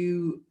that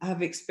you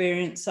have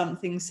experienced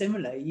something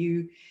similar.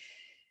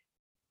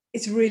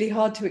 It's really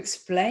hard to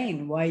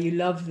explain why you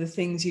love the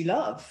things you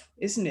love,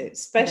 isn't it?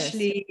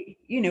 Especially,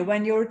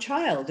 when you're a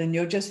child and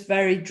you're just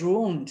very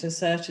drawn to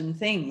certain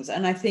things.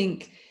 And I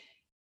think,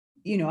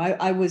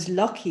 I was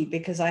lucky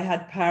because I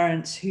had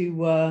parents who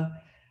were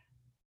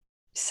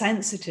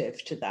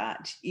sensitive to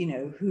that,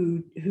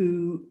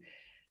 who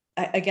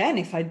again,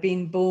 if I'd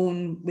been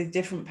born with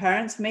different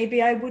parents,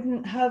 maybe I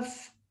wouldn't have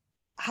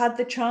had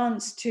the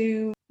chance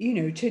to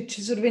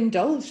sort of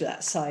indulge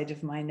that side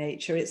of my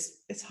nature.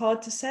 It's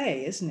hard to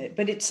say, isn't it?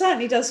 But it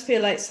certainly does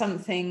feel like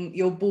something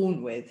you're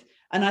born with.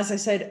 And as I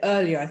said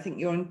earlier, I think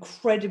you're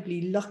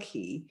incredibly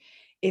lucky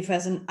if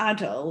as an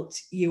adult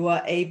you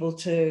are able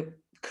to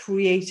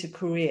create a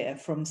career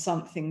from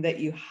something that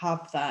you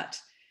have that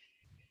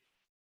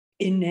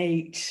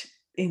innate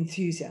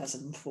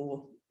enthusiasm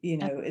for.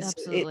 It's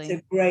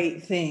a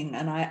great thing.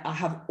 And I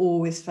have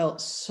always felt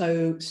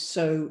so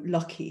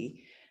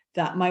lucky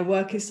that my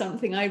work is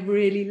something I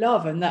really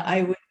love, and that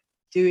I would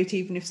do it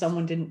even if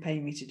someone didn't pay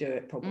me to do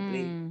it,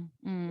 probably.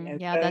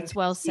 Yeah, that's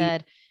well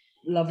said.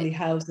 Lovely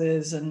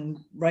houses and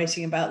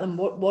writing about them.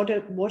 What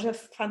a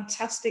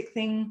fantastic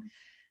thing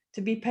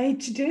to be paid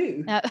to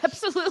do.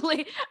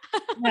 Absolutely.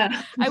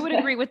 Yeah. I would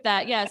agree with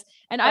that. Yes.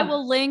 And I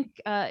will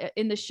link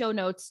in the show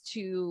notes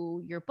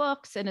to your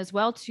books, and as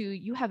well to,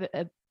 you have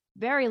a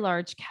very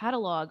large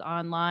catalog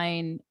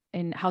online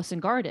in House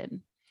and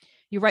Garden.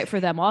 You write for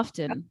them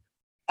often.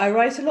 I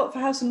write a lot for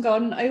House and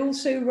Garden. I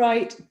also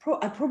write,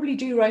 I probably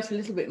do write a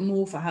little bit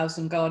more for House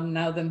and Garden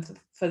now than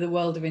for The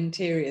World of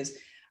Interiors.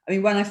 I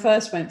mean, when I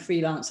first went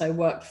freelance, I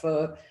worked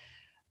for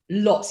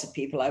lots of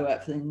people. I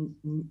worked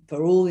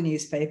for all the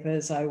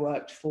newspapers. I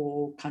worked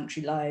for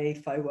Country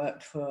Life. I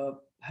worked for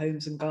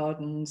Homes and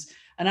Gardens.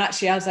 And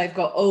actually, as I've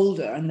got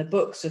older and the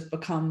books have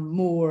become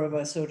more of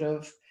a sort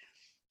of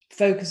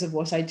focus of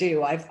what I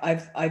do,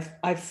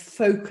 I've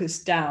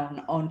focused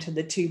down onto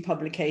the two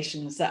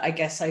publications that I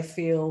guess I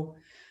feel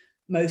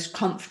most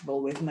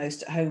comfortable with,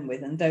 most at home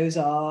with, and those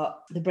are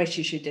the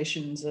British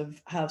editions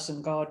of House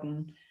and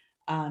Garden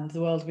and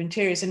The World of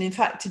Interiors. And in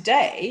fact,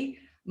 today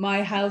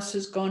my house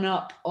has gone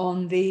up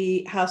on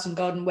the House and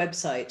Garden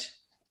website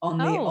on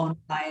the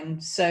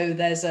online, so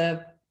there's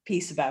a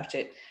piece about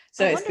it.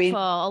 So it's been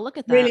I'll look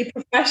at that. Really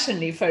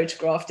professionally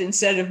photographed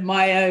instead of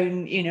my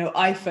own,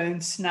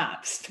 iPhone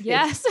snaps.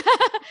 Yes,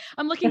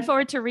 I'm looking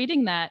forward to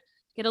reading that.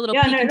 Get a little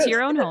peek into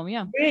your own home.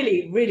 Yeah.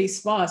 Really, really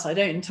smart. I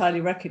don't entirely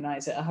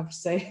recognize it, I have to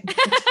say.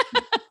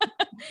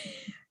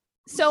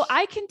 So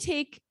I can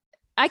take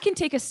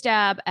a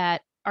stab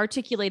at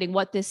articulating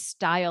what this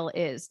style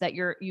is that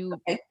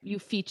you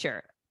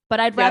feature. but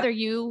I'd rather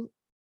you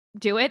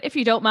do it if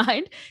you don't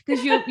mind,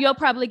 because you'll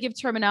probably give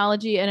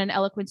terminology and an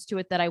eloquence to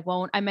it that I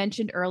won't. I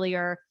mentioned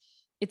earlier,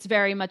 it's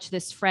very much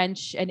this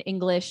French and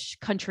English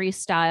country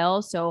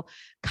style. So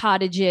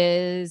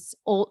cottages,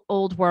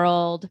 old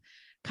world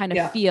kind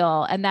of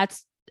feel. And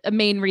that's a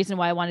main reason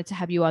why I wanted to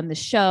have you on the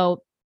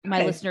show.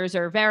 My listeners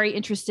are very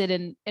interested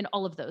in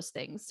all of those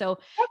things. So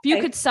if you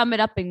could sum it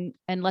up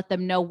and let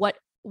them know what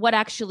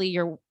actually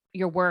your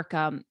work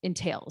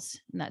entails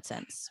in that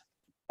sense.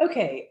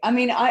 Okay. I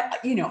mean,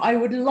 I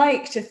would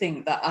like to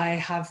think that I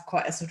have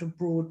quite a sort of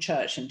broad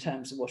church in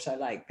terms of what I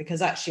like,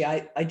 because actually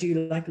I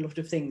do like a lot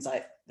of things.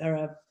 There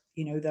are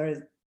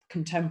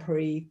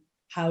contemporary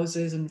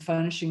houses and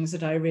furnishings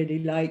that I really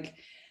like.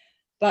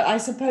 But I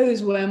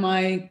suppose where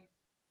my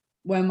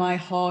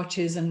heart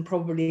is, and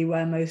probably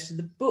where most of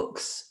the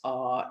books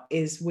are,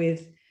 is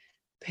with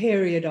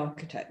period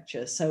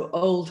architecture, so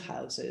old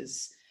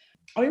houses.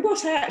 I mean,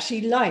 what I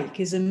actually like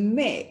is a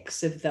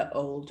mix of the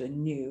old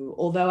and new,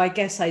 although I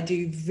guess I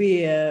do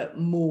veer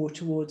more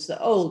towards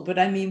the old. But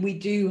I mean, we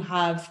do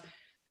have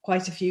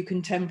quite a few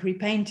contemporary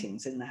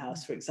paintings in the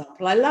house, for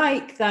example. I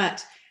like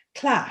that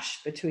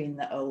clash between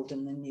the old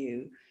and the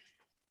new.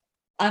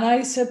 And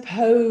I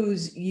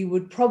suppose you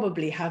would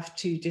probably have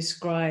to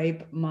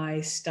describe my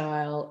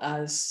style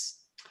as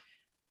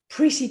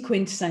pretty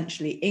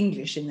quintessentially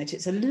English, in that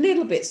it's a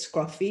little bit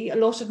scruffy. A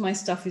lot of my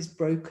stuff is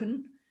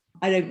broken.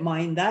 I don't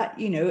mind that,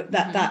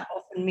 that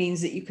often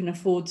means that you can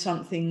afford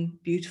something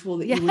beautiful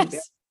that you wouldn't be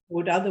able to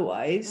afford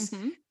otherwise.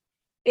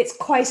 It's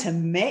quite a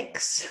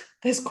mix.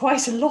 There's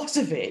quite a lot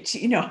of it.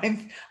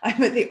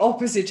 I'm at the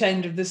opposite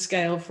end of the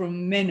scale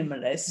from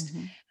minimalist.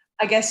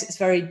 I guess it's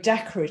very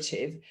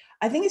decorative.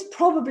 I think it's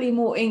probably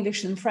more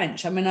English than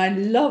French. I mean, I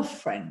love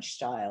French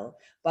style,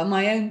 but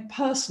my own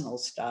personal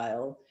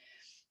style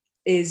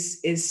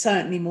is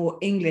certainly more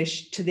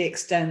English, to the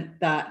extent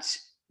that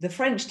the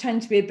French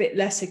tend to be a bit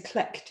less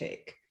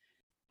eclectic.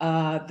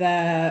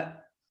 They're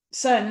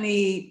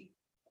certainly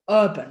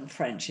urban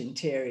French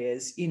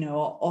interiors,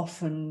 are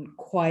often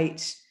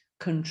quite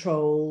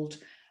controlled.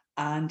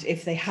 And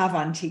if they have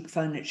antique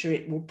furniture,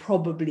 it will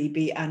probably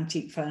be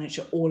antique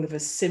furniture, all of a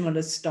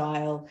similar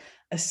style,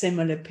 a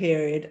similar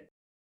period.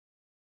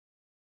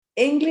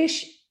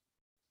 English,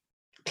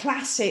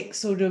 classic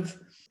sort of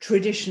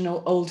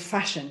traditional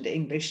old-fashioned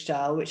English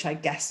style, which I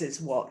guess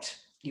is what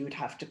you would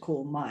have to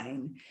call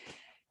mine,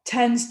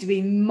 tends to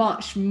be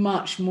much,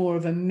 much more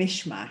of a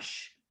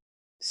mishmash.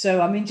 So,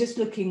 I mean, just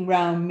looking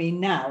around me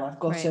now, I've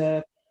got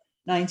a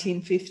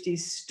 1950s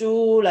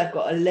stool, I've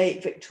got a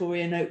late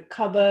Victorian oak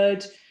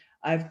cupboard,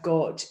 I've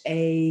got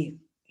a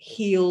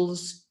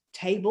Heels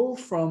table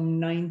from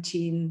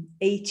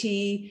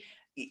 1980.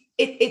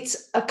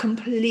 It's a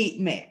complete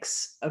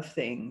mix of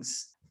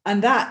things.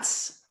 And I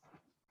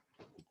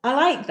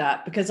like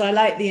that, because I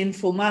like the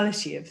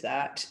informality of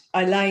that.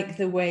 I like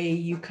the way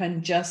you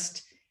can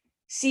just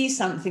see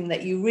something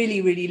that you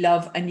really, really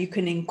love and you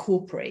can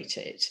incorporate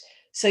it.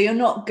 So you're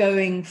not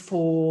going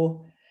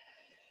for,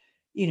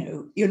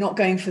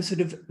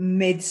 sort of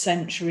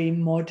mid-century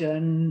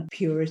modern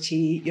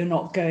purity. You're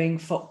not going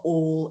for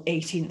all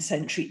 18th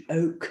century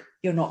oak.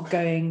 You're not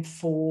going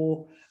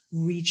for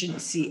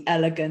Regency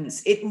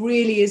elegance. It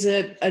really is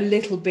a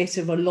little bit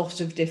of a lot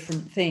of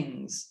different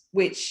things,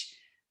 which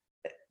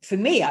for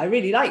me, I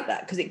really like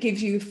that, because it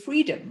gives you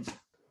freedom.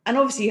 And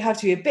obviously you have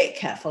to be a bit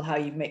careful how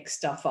you mix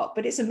stuff up,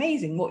 but it's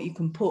amazing what you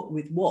can put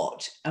with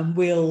what and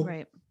will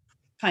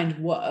kind of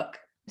work.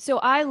 So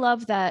I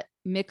love that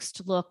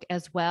mixed look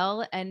as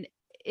well. And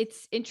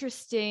it's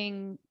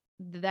interesting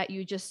that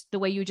the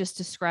way you just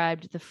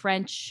described the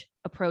French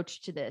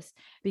approach to this,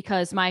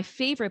 because my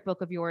favorite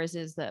book of yours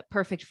is The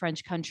Perfect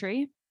French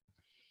Country.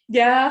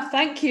 Yeah,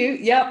 thank you.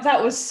 Yeah,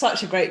 that was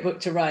such a great book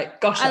to write.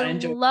 Gosh, I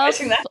enjoyed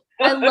writing that.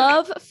 I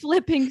love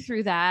flipping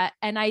through that.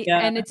 And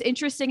and it's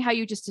interesting how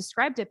you just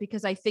described it,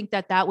 because I think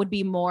that would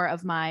be more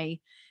of my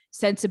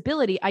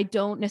sensibility. I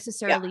don't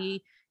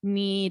necessarily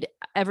need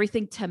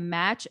everything to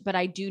match, but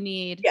I do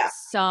need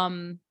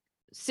some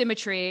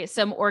symmetry,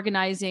 some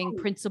organizing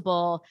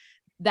principle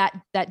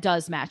that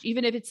does match,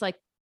 even if it's like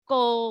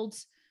gold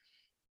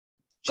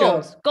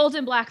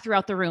and black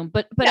throughout the room,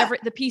 but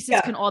the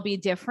pieces can all be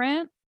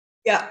different.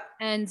 Yeah.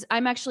 And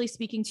I'm actually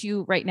speaking to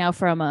you right now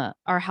from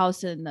our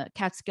house in the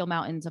Catskill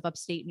Mountains of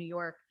upstate New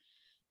York.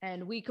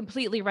 And we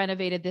completely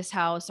renovated this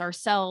house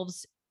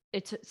ourselves.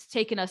 It's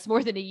taken us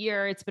more than a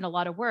year. It's been a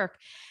lot of work.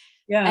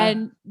 Yeah.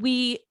 And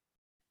we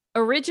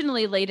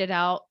originally laid it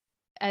out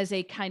as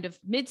a kind of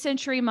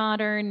mid-century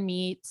modern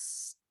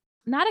meets,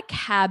 not a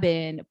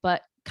cabin,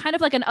 but kind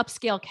of like an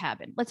upscale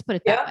cabin. Let's put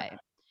it that way.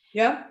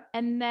 Yeah.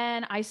 And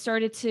then I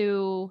started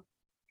to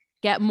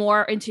get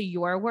more into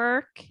your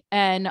work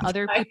and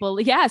other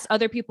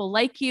people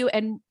like you.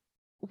 And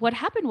what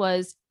happened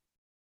was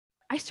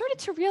I started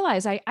to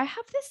realize I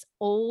have this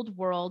old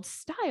world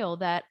style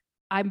that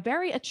I'm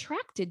very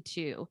attracted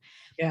to,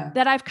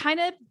 that I've kind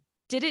of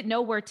didn't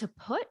know where to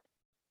put.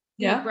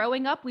 You know,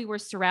 growing up, we were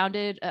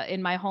surrounded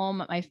in my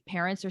home. My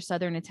parents are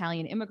Southern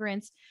Italian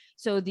immigrants.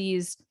 So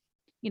these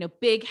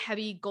big,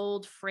 heavy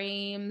gold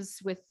frames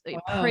with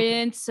Wow.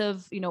 prints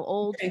of,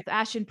 old Okay.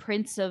 fashioned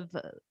prints of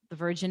the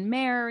Virgin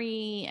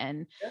Mary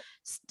and Yeah.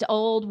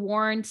 old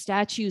worn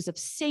statues of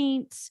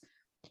saints.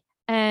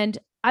 And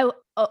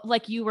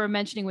like you were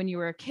mentioning when you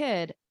were a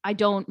kid, I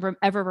don't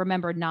ever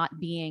remember not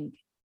being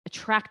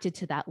attracted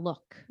to that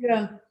look.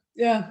 Yeah.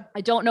 Yeah.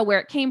 I don't know where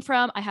it came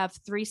from. I have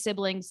 3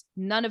 siblings.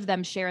 None of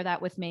them share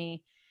that with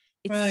me.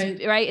 It's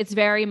Right. right. It's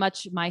very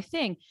much my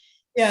thing.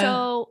 Yeah.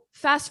 So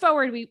fast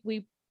forward,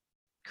 we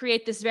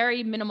create this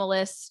very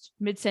minimalist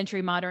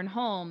mid-century modern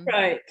home.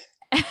 Right.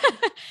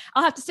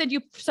 I'll have to send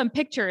you some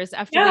pictures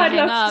after Yeah, we I'd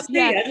hang love to up. see.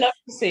 Yeah. I'd love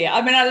to see.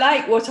 I mean, I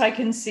like what I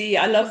can see.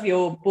 I love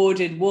your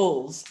boarded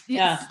walls.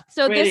 Yeah.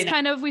 So Really this nice.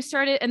 kind of, we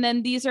started, and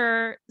then these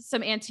are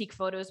some antique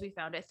photos we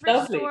found at thrift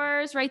Lovely.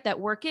 stores, right? That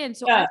work in.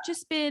 So Yeah. I've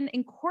just been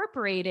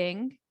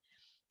incorporating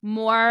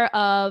more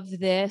of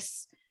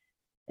this,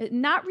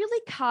 not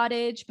really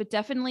cottage, but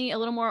definitely a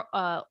little more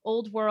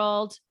old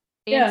world,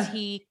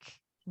 antique,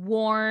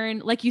 worn.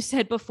 Like you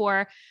said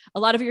before, a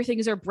lot of your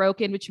things are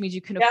broken, which means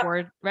you can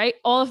afford, right?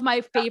 All of my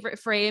favorite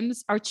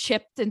frames are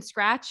chipped and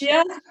scratched.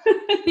 Yeah.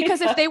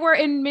 Because if they were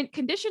in mint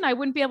condition, I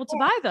wouldn't be able to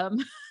buy them.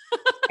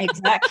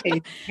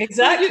 Exactly. So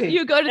Exactly.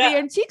 you go to the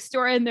antique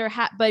store and they're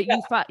but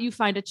Yeah. you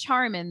find a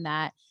charm in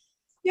that.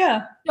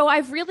 Yeah. So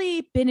I've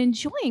really been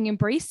enjoying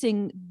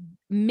embracing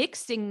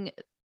mixing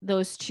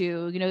those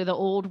two, the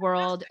old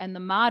world and the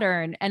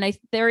modern. And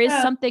there is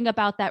something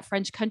about that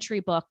French country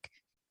book.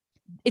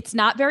 It's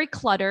not very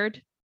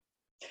cluttered.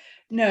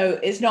 No,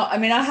 it's not. I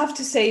mean, I have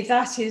to say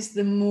that is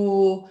the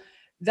more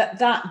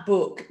that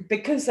book,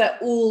 because they're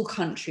all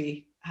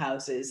country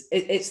houses,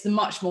 it's the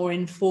much more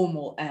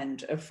informal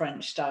end of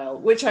French style,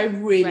 which I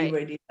really,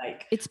 really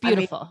like. It's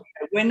beautiful.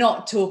 I mean, we're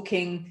not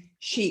talking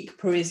chic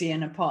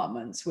Parisian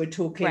apartments. We're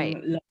talking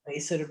lovely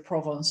sort of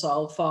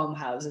Provençal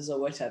farmhouses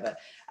or whatever.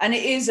 And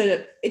it is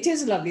a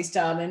lovely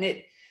style.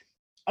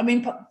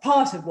 And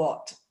part of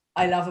what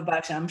I love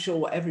about it, I'm sure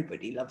what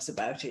everybody loves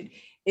about it,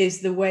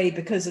 is the way,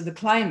 because of the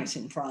climate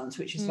in France,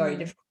 which is very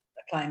different from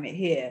the climate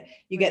here,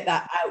 you get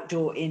that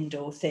outdoor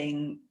indoor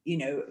thing,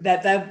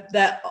 that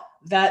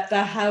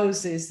the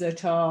houses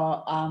that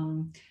are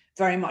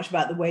very much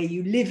about the way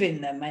you live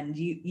in them, and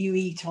you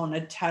eat on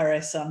a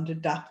terrace under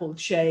dappled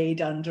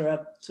shade, under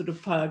a sort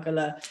of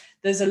pergola.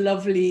 There's a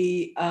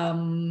lovely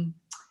that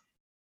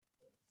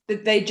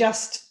they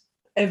just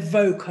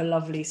evoke a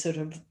lovely sort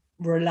of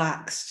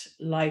relaxed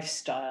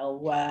lifestyle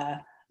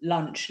where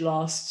lunch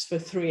lasts for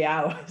 3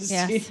 hours.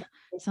 Yes.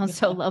 Sounds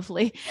so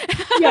lovely.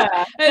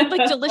 Yeah. And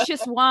like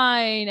delicious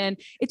wine. And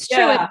it's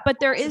true. But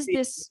there is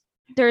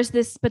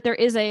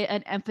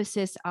an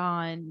emphasis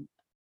on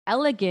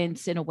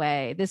elegance in a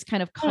way, this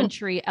kind of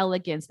country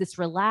elegance, this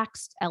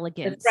relaxed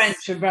elegance. The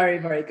French are very,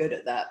 very good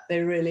at that.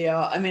 They really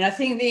are. I mean, I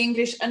think the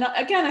English, and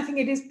again, I think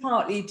it is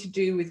partly to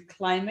do with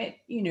climate.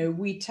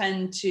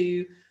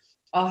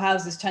 Our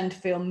houses tend to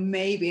feel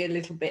maybe a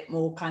little bit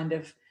more kind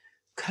of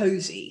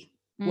cozy,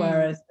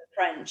 whereas the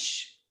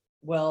French,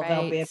 well,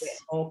 there'll be a bit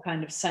more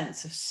kind of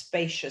sense of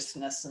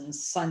spaciousness and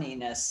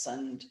sunniness,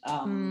 and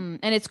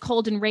it's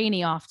cold and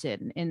rainy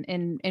often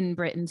in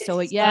Britain. So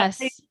yes,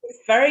 it's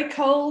very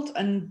cold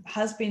and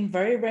has been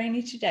very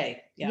rainy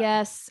today. Yeah.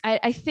 Yes,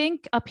 I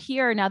think up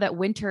here, now that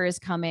winter is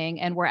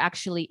coming and we're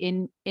actually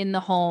in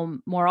the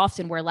home more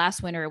often, where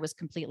last winter it was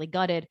completely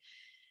gutted,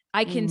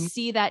 I can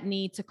see that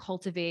need to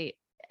cultivate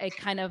a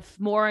kind of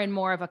more and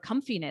more of a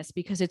comfiness,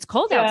 because it's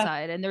cold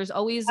outside and there's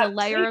always a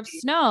layer of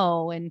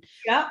snow. And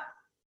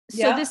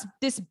so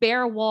this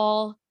bare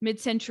wall,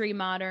 mid-century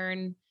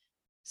modern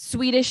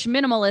Swedish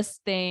minimalist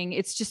thing,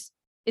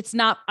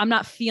 I'm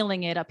not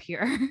feeling it up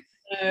here.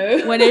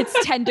 No. When it's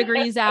 10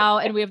 degrees out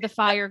and we have the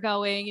fire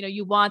going,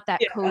 you want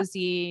that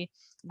cozy.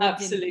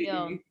 Absolutely.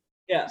 Feel.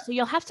 Yeah. So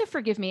you'll have to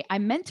forgive me. I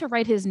meant to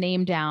write his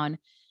name down.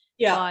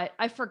 Yeah. But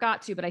I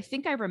forgot to, but I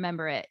think I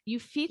remember it. You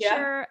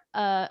feature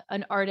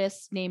an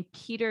artist named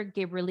Peter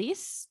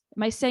Gabrielsi.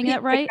 Am I saying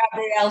that right?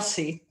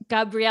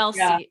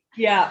 Gabrielsi.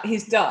 Yeah,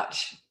 he's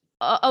Dutch.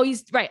 Oh,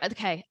 he's right.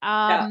 Okay.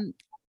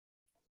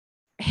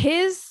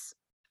 His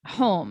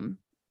home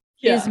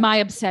is my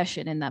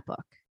obsession in that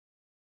book.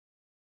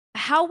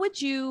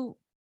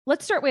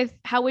 Let's start with,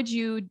 how would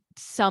you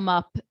sum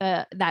up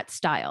that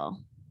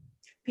style?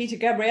 Peter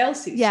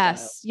Gabrielsi.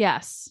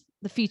 Yes.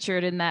 The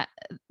featured in that.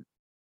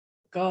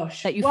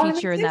 Gosh, that you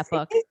feature in that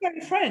book. He's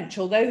very French,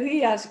 although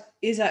he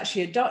is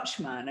actually a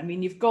Dutchman. I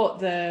mean, you've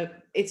got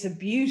it's a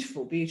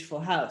beautiful, beautiful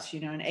house,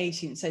 an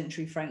 18th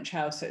century French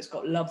house. So it's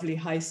got lovely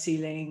high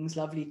ceilings,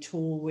 lovely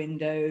tall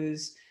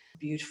windows,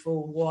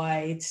 beautiful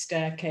wide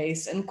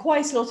staircase, and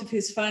quite a lot of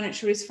his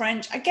furniture is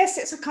French. I guess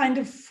it's a kind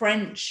of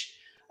French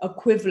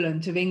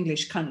equivalent of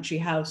English country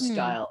house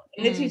style.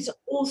 And it is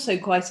also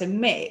quite a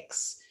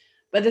mix,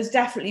 but there's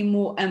definitely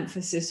more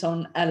emphasis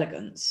on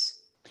elegance.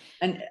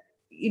 And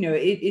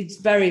it's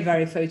very,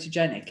 very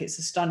photogenic. It's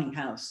a stunning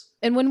house.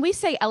 And when we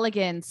say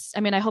elegance, I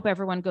mean, I hope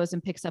everyone goes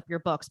and picks up your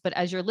books, but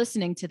as you're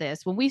listening to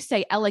this, when we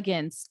say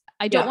elegance,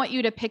 I don't want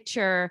you to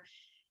picture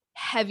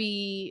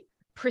heavy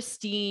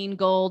pristine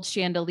gold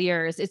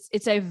chandeliers.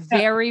 It's a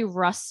very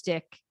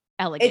rustic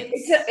elegance.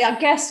 I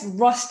guess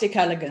rustic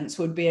elegance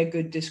would be a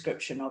good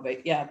description of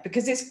it. Yeah,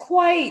 because it's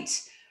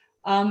quite,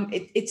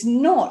 it's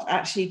not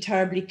actually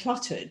terribly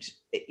cluttered.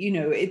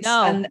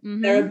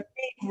 There are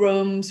big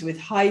rooms with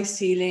high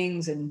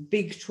ceilings and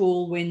big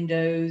tall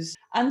windows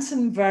and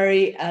some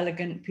very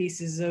elegant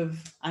pieces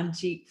of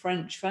antique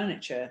French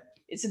furniture.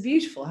 It's a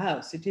beautiful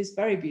house. It is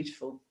very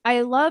beautiful.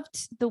 I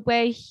loved the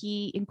way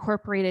he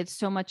incorporated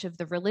so much of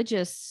the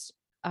religious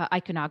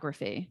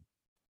iconography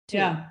too.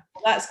 Yeah,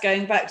 well, that's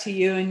going back to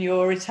you and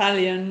your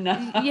Italian.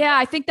 Yeah,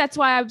 I think that's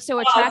why I'm so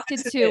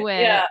attracted to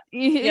it. Yeah,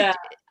 yeah.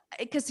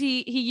 Because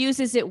he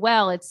uses it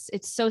well. It's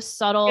so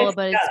subtle, Yes,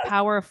 but it's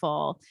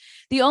powerful.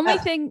 The only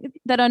thing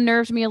that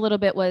unnerved me a little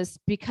bit was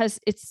because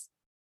it's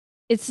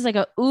like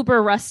a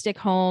uber rustic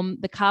home.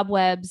 The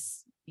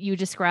cobwebs you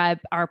describe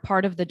are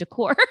part of the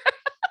decor.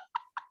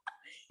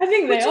 I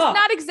think they are. Which is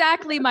not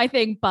exactly my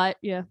thing, but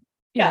yeah.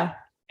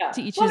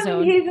 To each his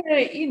own.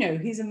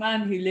 He's a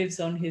man who lives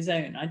on his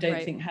own. I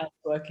don't think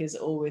housework is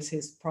always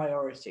his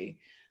priority,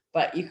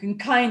 but you can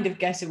kind of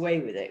get away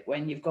with it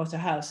when you've got a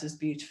house as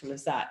beautiful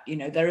as that.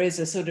 There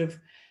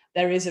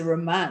is a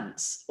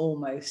romance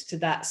almost to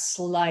that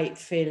slight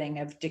feeling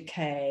of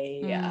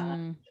decay.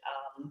 And,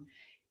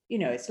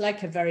 it's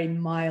like a very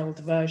mild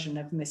version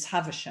of Miss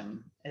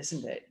Havisham,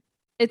 isn't it?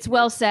 It's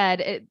well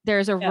said.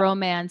 There's a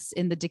romance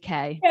in the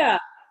decay. Yeah.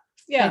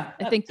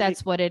 I think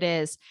that's what it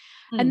is.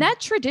 And that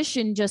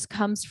tradition just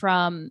comes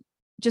from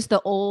just the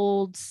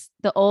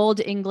old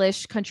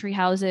English country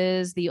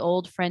houses, the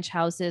old French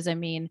houses. I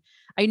mean,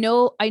 I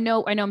know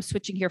I'm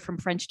switching here from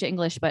French to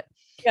English, but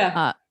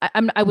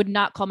I would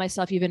not call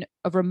myself even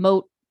a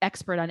remote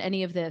expert on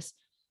any of this,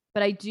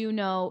 but I do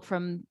know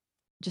from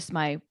just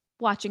my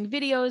watching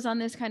videos on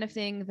this kind of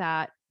thing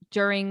that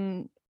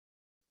during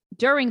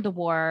the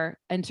war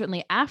and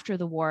certainly after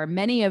the war,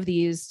 many of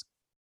these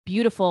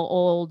beautiful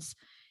old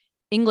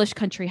English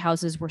country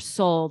houses were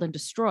sold and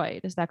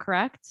destroyed. Is that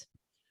correct?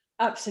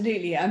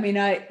 Absolutely. I mean,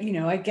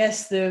 I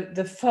guess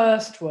the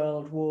First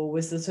World War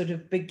was the sort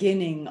of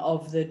beginning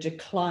of the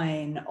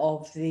decline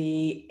of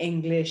the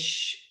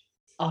English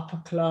upper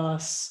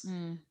class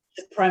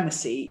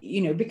supremacy,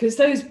 because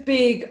those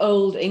big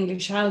old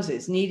English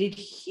houses needed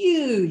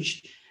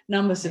huge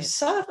numbers of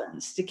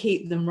servants to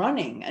keep them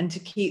running and to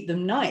keep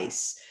them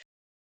nice.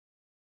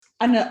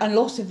 And a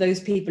lot of those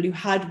people who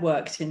had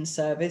worked in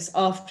service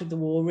after the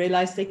war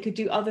realized they could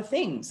do other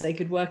things. They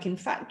could work in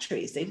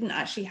factories. They didn't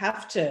actually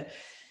have to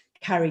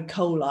carry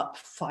coal up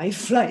 5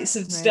 flights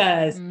of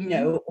stairs,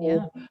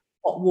 or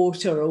hot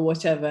water or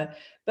whatever.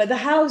 But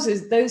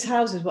those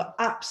houses were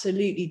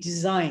absolutely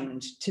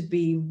designed to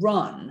be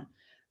run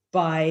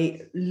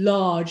by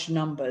large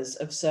numbers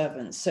of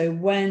servants. So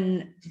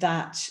when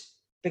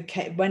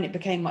it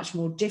became much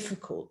more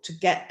difficult to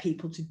get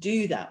people to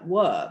do that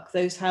work,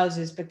 those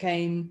houses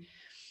became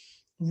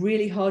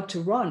really hard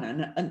to run.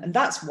 And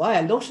that's why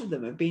a lot of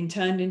them have been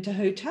turned into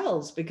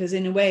hotels, because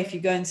in a way, if you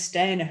go and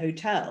stay in a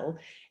hotel,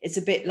 it's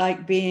a bit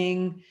like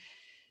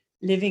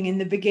living in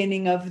the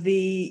beginning of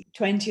the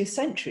 20th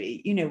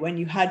century, when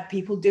you had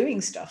people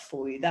doing stuff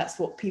for you. That's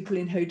what people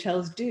in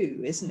hotels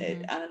do, isn't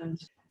it? And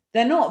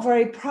they're not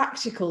very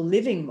practical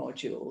living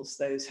modules,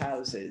 those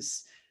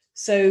houses.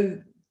 So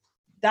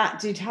that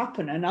did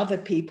happen, and other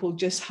people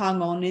just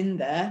hung on in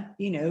there,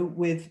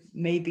 with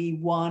maybe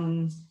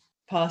one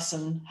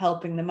person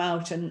helping them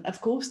out. And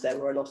of course, there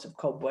were a lot of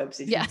cobwebs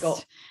if you've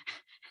got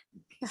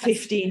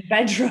 15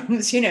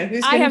 bedrooms,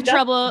 I have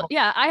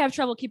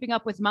trouble keeping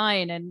up with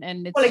mine,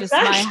 and it's just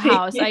my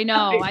house. I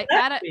know.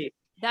 Exactly.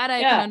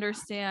 I can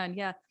understand.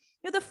 Yeah.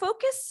 The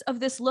focus of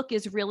this look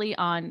is really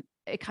on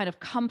a kind of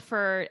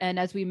comfort, and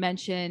as we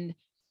mentioned,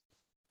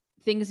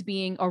 things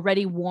being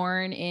already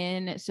worn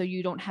in, so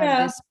you don't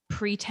have this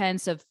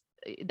pretense of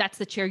that's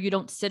the chair you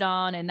don't sit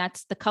on and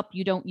that's the cup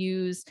you don't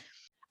use.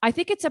 I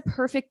think it's a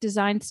perfect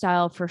design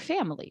style for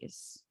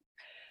families.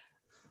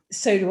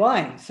 So do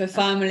I, for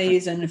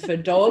families and for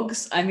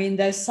dogs. I mean,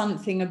 there is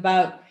something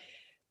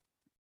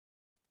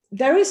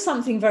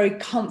very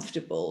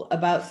comfortable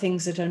about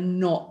things that are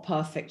not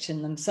perfect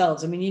in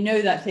themselves. I mean,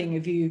 that thing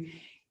of you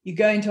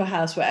go into a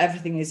house where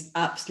everything is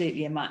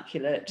absolutely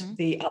immaculate.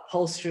 The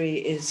upholstery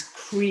is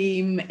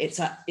cream.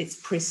 It's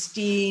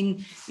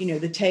pristine.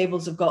 The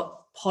tables have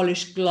got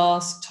polished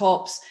glass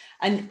tops,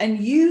 and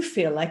you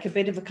feel like a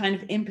bit of a kind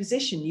of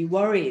imposition. You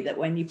worry that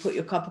when you put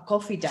your cup of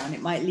coffee down,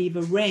 it might leave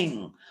a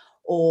ring,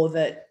 or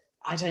that,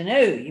 I don't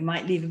know, you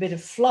might leave a bit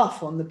of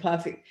fluff on the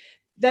perfect.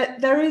 That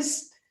there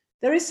is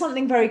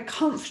something very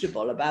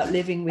comfortable about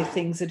living with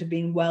things that have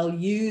been well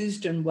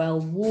used and well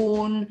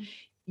worn.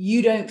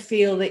 You don't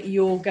feel that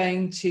you're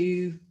going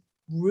to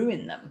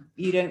ruin them.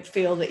 You don't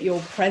feel that your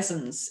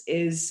presence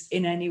is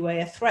in any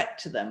way a threat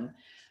to them.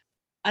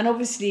 And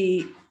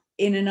obviously,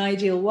 in an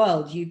ideal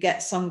world, you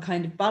get some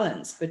kind of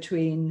balance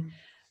between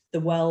the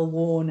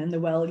well-worn and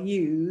the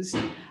well-used,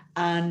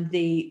 and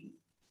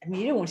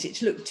you don't want it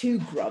to look too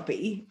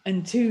grubby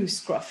and too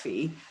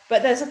scruffy,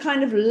 but there's a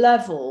kind of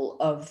level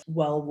of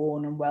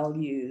well-worn and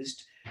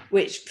well-used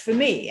which for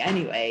me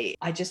anyway,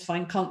 I just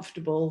find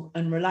comfortable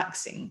and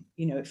relaxing.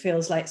 You know, it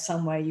feels like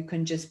somewhere you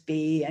can just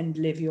be and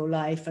live your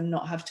life and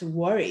not have to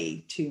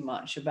worry too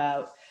much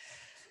about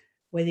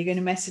whether you're going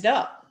to mess it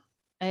up.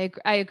 I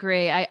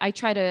agree. I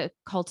try to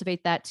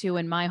cultivate that too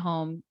in my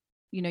home.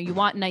 You know, you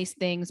want nice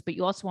things, but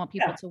you also want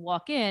people to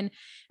walk in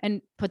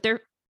and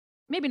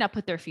maybe not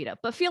put their feet up,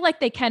 but feel like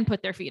they can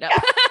put their feet up.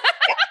 Yeah.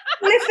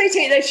 Well, if they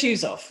take their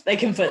shoes off, they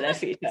can put their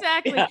feet up.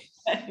 Exactly.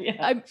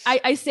 Yeah.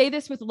 I say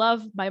this with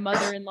love. My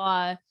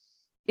mother-in-law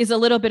is a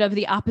little bit of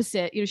the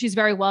opposite. You know, she's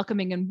very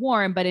welcoming and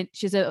warm, but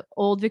she's an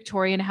old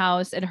Victorian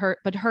house, and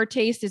her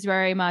taste is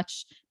very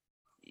much,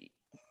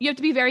 you have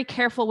to be very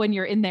careful when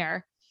you're in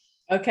there.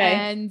 Okay.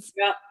 And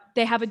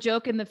they have a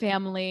joke in the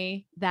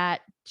family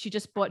that she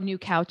just bought new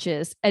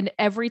couches, and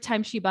every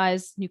time she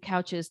buys new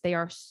couches, they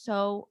are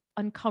so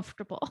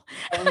uncomfortable.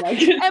 Oh my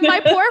and my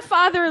poor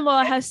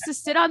father-in-law has to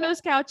sit on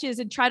those couches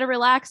and try to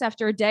relax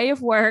after a day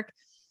of work.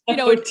 You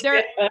know,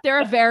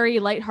 they're a very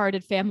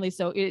lighthearted family,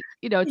 so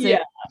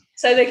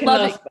so they can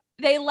laugh.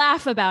 They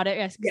laugh about it.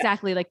 Yes,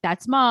 exactly. Like,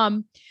 that's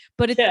mom.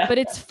 But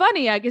it's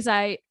funny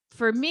because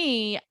for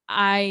me,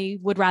 I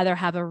would rather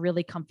have a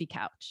really comfy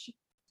couch.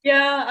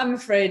 Yeah, I'm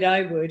afraid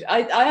I would.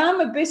 I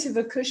am a bit of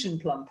a cushion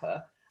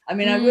plumper. I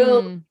mean, I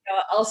will,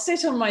 I'll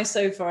sit on my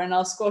sofa and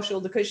I'll squash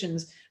all the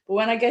cushions. But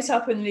when I get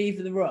up and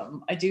leave the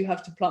room, I do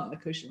have to plump the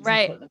cushions.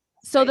 Right. And put them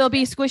so they'll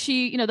be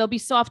squishy, they'll be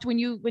soft when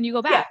you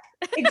go back.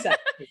 Yeah,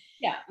 exactly.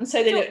 Yeah. And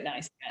so they look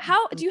nice.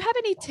 How do you have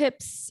any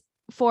tips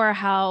for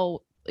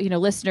how,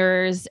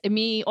 listeners and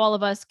me, all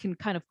of us can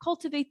kind of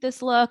cultivate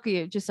this look?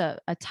 Just a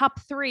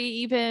top 3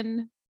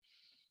 even?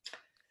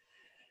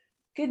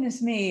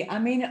 Goodness me. I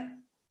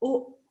mean,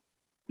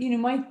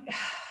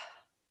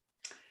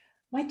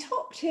 my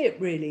top tip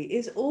really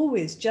is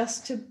always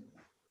just to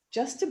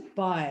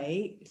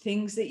buy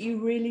things that you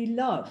really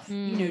love.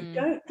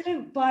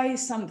 Don't buy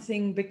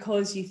something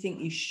because you think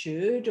you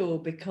should or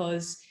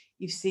because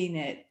you've seen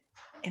it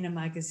in a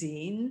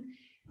magazine.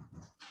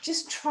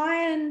 Just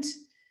try and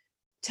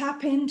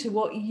tap into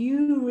what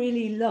you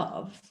really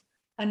love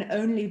and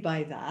only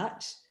buy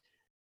that.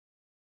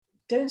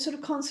 Don't sort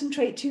of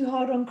concentrate too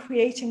hard on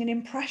creating an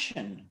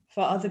impression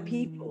for other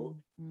people.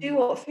 Do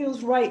what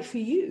feels right for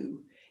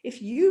you.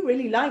 If you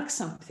really like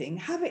something,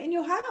 have it in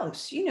your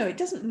house. It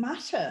doesn't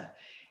matter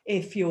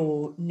if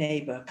your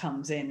neighbor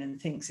comes in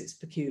and thinks it's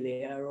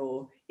peculiar,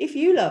 or if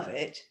you love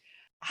it,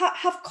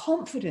 have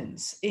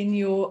confidence in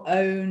your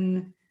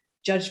own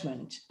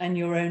judgment and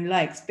your own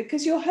likes,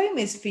 because your home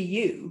is for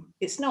you.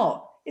 It's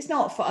not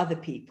for other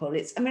people.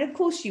 Of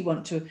course you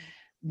want to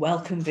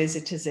welcome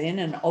visitors in,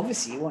 and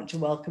obviously you want to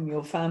welcome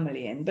your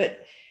family in,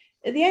 but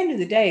at the end of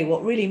the day,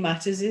 what really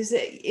matters is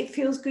that it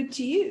feels good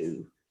to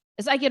you.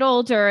 As I get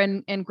older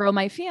and grow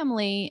my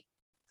family,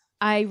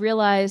 I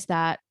realize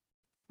that,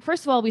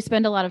 first of all, we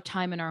spend a lot of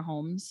time in our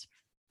homes.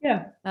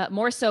 Yeah.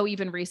 More so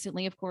even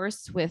recently, of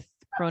course, with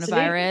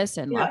coronavirus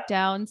and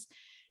lockdowns.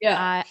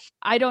 Yeah.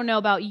 I don't know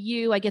about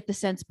you. I get the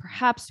sense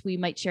perhaps we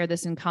might share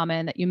this in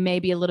common, that you may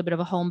be a little bit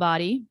of a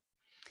homebody.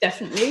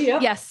 Definitely.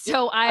 Yeah. Yes.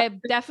 So I'm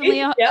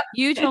definitely a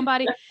huge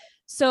homebody.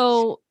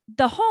 So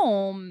the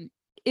home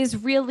is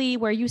really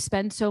where you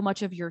spend so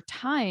much of your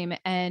time.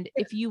 And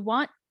if you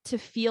want to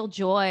feel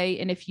joy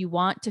and if you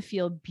want to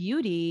feel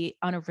beauty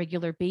on a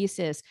regular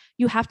basis,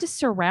 you have to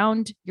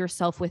surround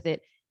yourself with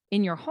it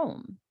in your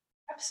home.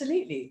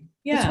 Absolutely.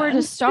 Yeah. That's where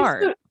to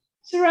start.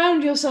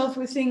 Surround yourself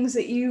with things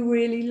that you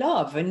really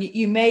love. And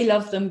you may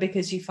love them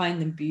because you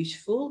find them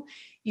beautiful.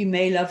 You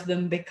may love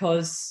them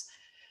because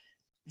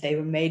they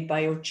were made by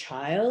your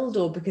child,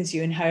 or because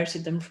you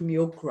inherited them from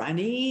your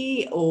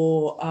granny,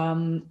 or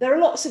there are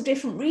lots of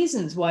different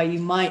reasons why you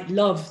might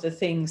love the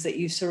things that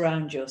you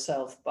surround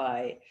yourself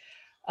by.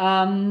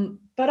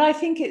 But I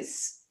think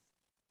it's,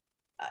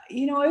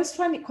 I always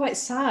find it quite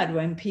sad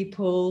when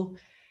people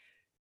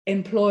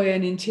employ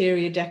an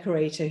interior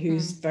decorator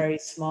who's very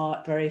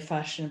smart, very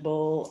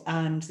fashionable,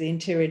 and the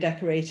interior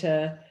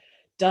decorator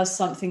does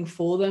something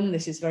for them.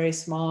 This is very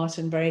smart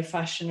and very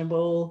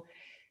fashionable.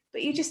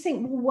 But you just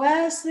think,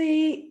 well,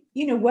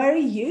 where are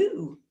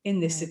you in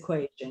this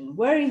equation?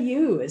 Where are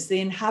you as the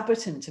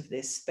inhabitant of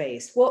this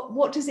space?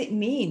 What does it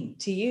mean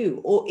to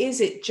you? Or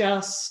is it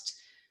just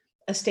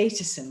a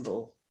status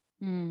symbol?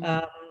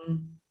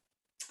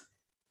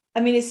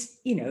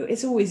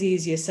 It's always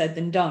easier said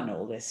than done,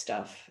 all this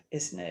stuff,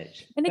 isn't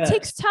it? And it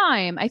takes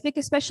time. I think,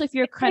 especially if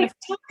you're kind of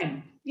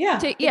time.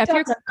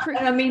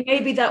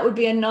 Maybe that would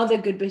be another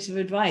good bit of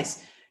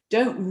advice.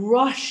 Don't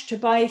rush to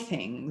buy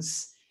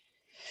things.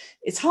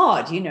 It's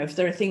hard, if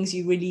there are things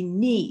you really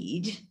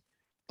need,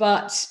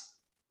 but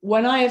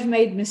when I have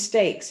made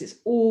mistakes, it's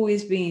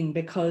always been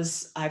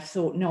because I've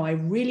thought, no, I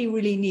really,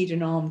 really need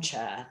an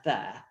armchair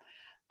there.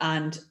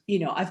 And,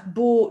 I've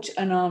bought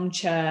an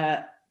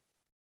armchair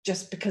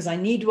just because I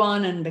need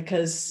one, and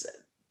because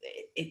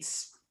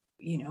it's,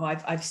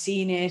 I've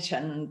seen it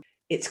and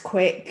it's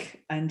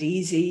quick and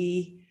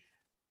easy.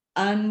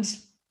 And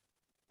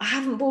I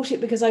haven't bought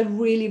it because I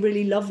really,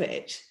 really love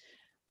it.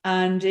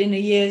 And in a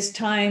year's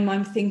time,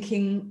 I'm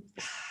thinking,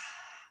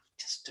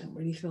 just don't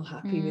really feel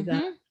happy with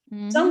that.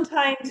 Mm-hmm.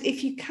 Sometimes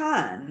if you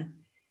can,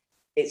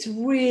 it's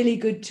really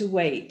good to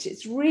wait.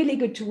 It's really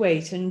good to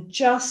wait and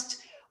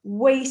just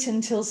wait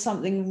until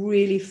something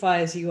really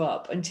fires you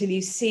up, until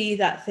you see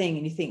that thing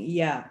and you think,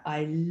 yeah,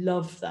 I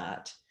love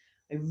that.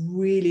 I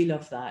really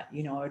love that.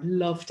 You know, I'd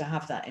love to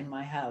have that in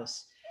my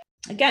house.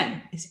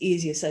 Again, it's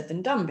easier said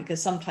than done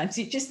because sometimes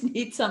you just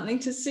need something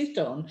to sit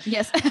on.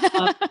 Yes.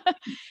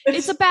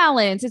 It's a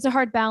balance. It's a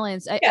hard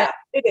balance. Yeah,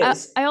 it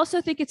is. I also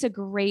think it's a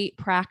great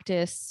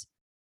practice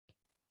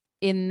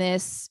in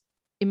this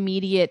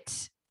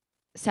immediate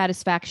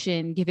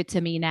satisfaction, give it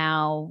to me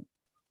now,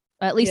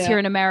 at least here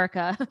in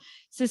America,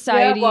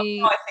 society.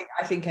 Yeah, well,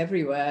 I think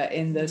everywhere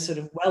in the sort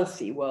of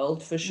wealthy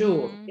world, for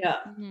sure. Mm-hmm. Yeah.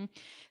 Mm-hmm.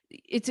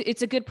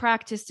 It's a good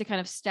practice to kind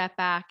of step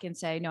back and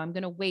say, no, I'm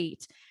going to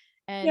wait.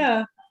 And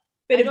yeah,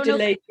 bit of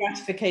delayed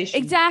gratification.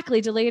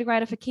 Exactly, delayed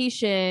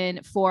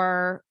gratification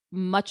for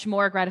much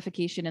more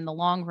gratification in the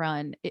long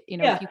run. You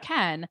know, if you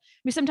can. I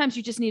mean, sometimes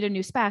you just need a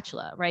new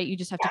spatula, right? You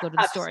just have to go to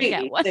the store and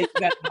get one.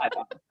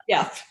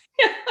 Yeah.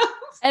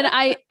 And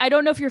I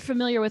don't know if you're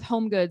familiar with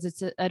Home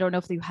Goods. I don't know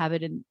if you have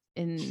it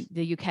in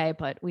the UK,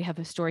 but we have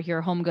a store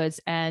here, Home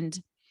Goods, and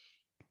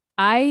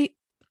I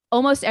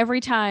almost every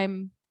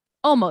time,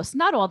 almost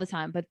not all the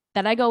time, but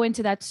that I go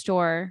into that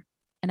store,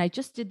 and I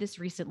just did this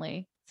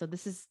recently. So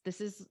this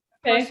is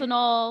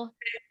personal.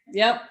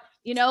 Yep.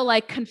 You know,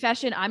 like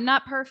confession. I'm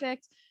not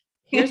perfect.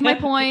 Here's my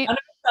point.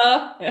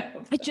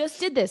 I just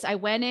did this. I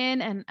went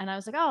in and I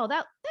was like, oh,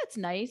 that's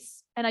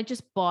nice. And I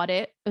just bought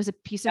it. It was a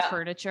piece of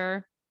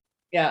furniture.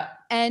 Yeah.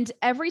 And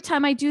every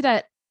time I do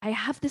that, I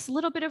have this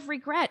little bit of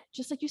regret,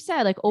 just like you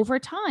said, like over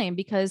time,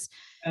 because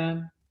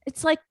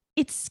it's like,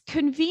 it's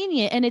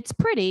convenient and it's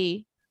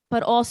pretty,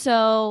 but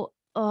also,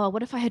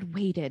 what if I had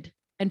waited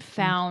and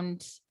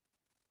found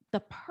the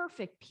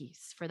perfect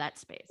piece for that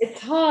space?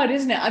 It's hard,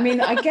 isn't it? I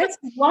mean, I guess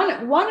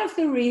one of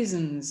the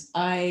reasons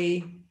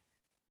I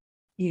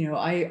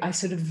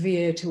sort of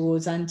veer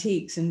towards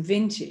antiques and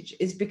vintage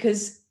is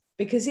because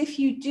if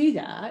you do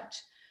that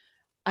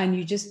and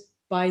you just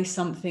buy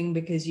something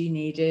because you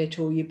need it,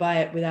 or you buy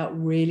it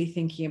without really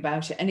thinking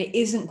about it and it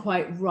isn't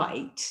quite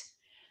right,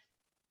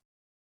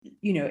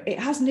 you know, it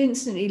hasn't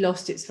instantly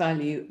lost its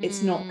value.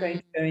 It's not going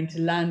to go into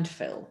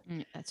landfill.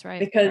 That's right.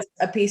 Because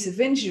a piece of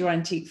vintage or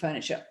antique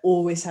furniture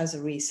always has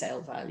a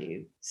resale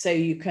value. So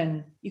you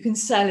can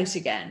sell it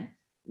again.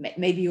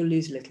 Maybe you'll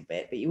lose a little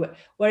bit, but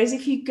whereas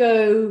if you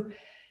go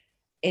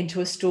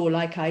into a store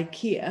like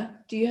IKEA,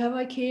 do you have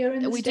IKEA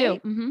in the We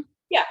States? do. Mm-hmm.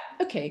 Yeah.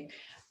 Okay.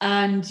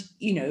 And,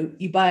 you know,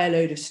 you buy a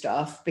load of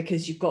stuff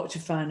because you've got to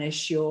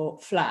furnish your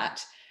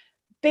flat.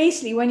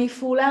 Basically, when you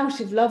fall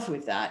out of love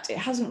with that, it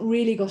hasn't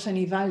really got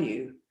any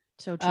value.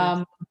 So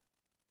true.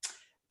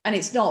 And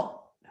it's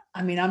not,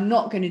 I mean, I'm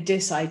not going to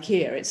diss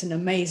IKEA. It's an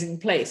amazing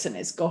place and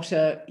it's got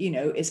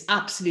it's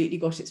absolutely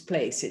got its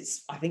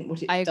place. I think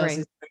what it does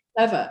is very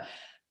clever,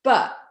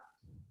 but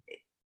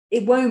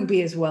it won't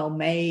be as well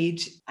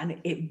made and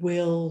it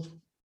will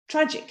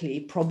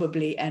tragically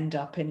probably end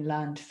up in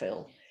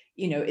landfill.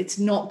 You know, it's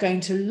not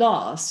going to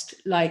last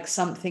like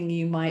something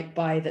you might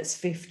buy that's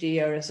 50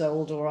 years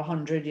old or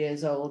 100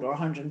 years old or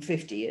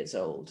 150 years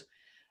old.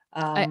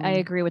 I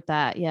agree with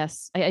that.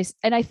 Yes.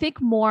 And I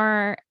think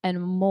more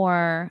and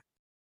more,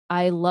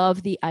 I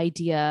love the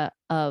idea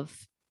of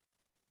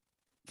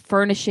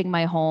furnishing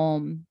my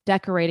home,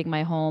 decorating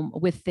my home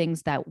with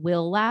things that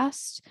will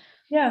last.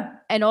 Yeah.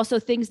 And also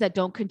things that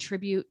don't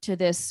contribute to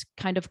this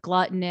kind of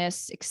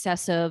gluttonous,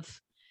 excessive,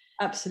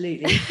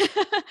 absolutely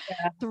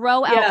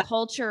throw out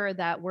culture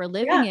that we're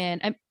living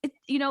in.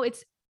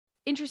 It's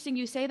interesting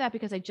you say that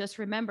because I just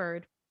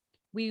remembered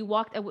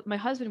my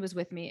husband was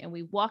with me and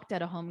we walked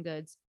out of Home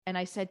Goods and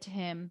I said to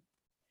him,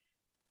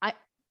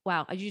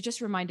 you just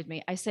reminded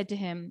me. I said to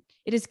him,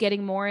 it is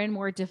getting more and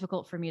more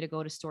difficult for me to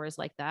go to stores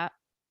like that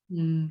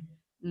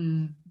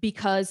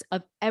because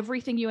of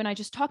everything you and I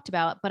just talked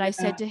about. But I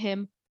said to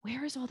him,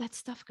 where is all that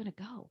stuff going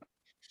to go?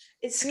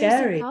 It's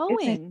scary.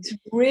 It's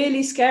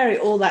really scary.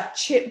 All that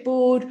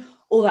chipboard,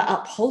 all that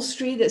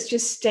upholstery that's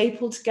just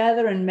stapled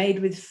together and made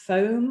with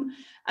foam.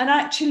 And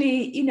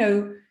actually, you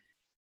know,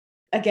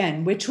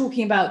 again, we're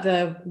talking about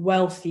the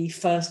wealthy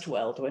first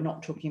world. We're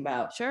not talking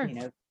about, you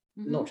know,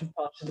 a lot of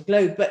parts of the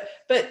globe.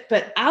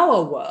 But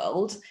our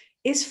world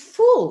is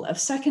full of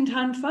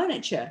secondhand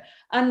furniture.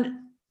 And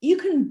you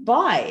can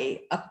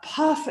buy a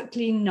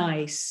perfectly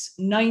nice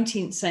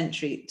 19th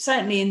century,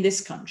 certainly in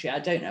this country, I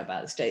don't know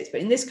about the States,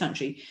 but in this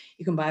country,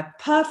 you can buy a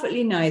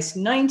perfectly nice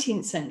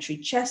 19th century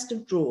chest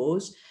of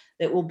drawers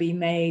that will be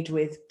made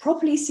with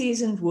properly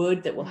seasoned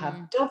wood, that will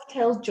have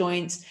dovetailed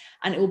joints,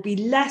 and it will be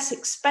less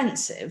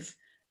expensive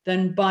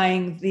than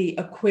buying the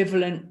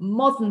equivalent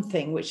modern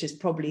thing, which is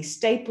probably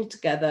stapled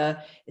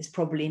together, is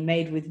probably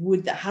made with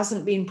wood that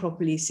hasn't been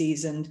properly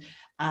seasoned.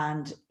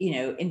 And, you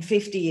know, in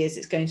 50 years,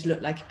 it's going to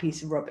look like a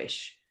piece of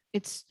rubbish.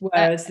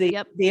 Whereas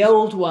the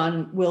old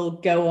one will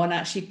go on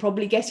actually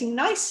probably getting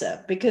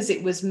nicer because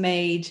it was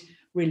made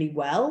really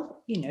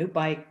well, you know,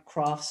 by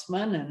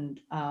craftsmen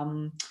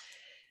and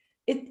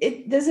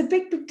there's a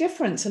big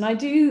difference. And I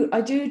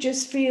do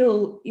just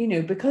feel,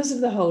 because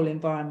of the whole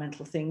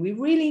environmental thing, we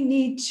really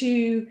need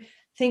to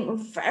think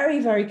very,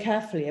 very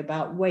carefully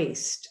about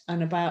waste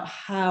and about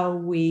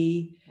how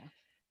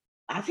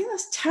I think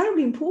that's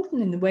terribly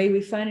important in the way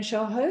we furnish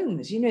our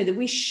homes, that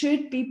we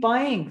should be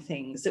buying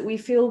things that we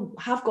feel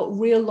have got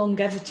real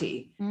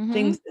longevity,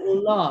 things that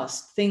will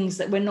last, things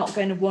that we're not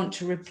going to want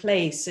to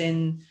replace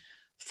in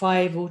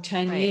 5 or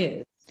 10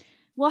 years.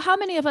 Well, how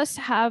many of us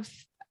have,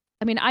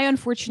 I mean, I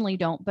unfortunately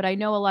don't, but I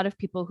know a lot of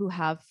people who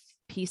have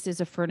pieces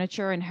of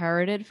furniture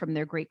inherited from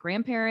their great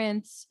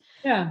grandparents,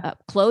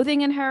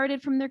 clothing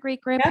inherited from their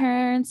great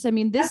grandparents. I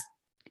mean, this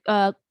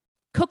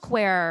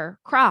cookware,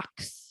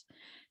 Crocs,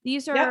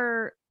 these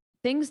are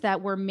things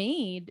that were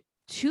made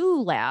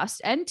to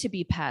last and to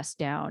be passed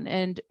down.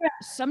 And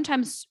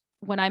sometimes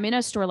when I'm in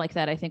a store like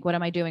that, I think, what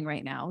am I doing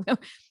right now?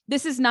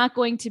 This is not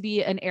going to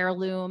be an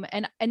heirloom.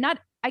 And not,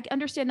 I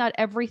understand not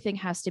everything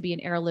has to be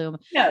an heirloom.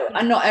 No,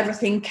 and not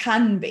everything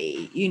can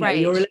be, your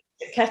electric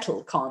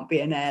kettle can't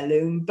be an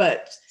heirloom,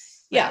 but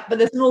but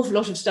there's an awful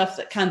lot of stuff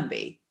that can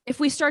be.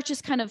 If we start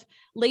just kind of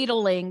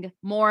ladling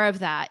more of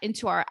that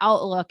into our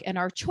outlook and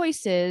our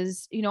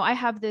choices, I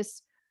have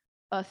this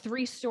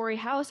 3-story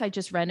house I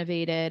just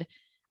renovated.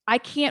 I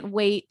can't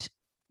wait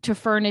to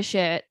furnish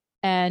it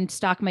and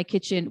stock my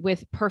kitchen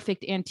with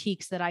perfect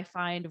antiques that I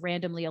find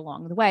randomly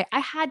along the way. I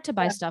had to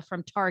buy stuff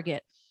from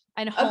Target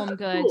and Home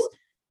Goods.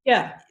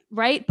 Yeah.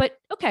 Right. But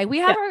okay, we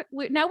have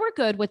now we're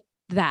good with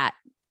that.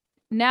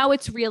 Now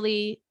it's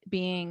really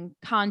being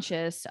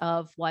conscious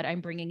of what I'm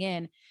bringing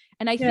in.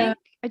 And I think,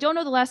 I don't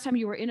know the last time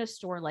you were in a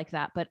store like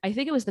that, but I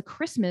think it was the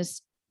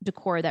Christmas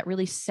decor that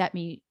really set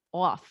me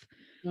off.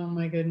 Oh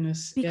my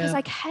goodness. Because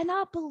I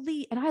cannot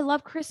believe, and I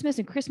love Christmas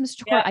and Christmas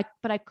decor,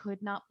 but I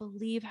could not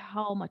believe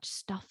how much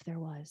stuff there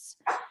was.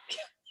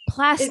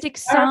 Plastic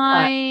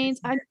signs.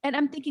 And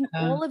I'm thinking,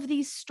 all of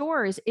these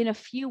stores in a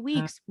few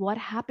weeks, what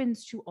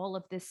happens to all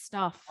of this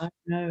stuff? I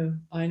know.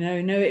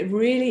 No, it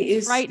really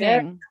is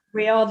frightening.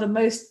 We are the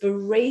most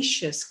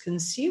voracious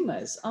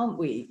consumers, aren't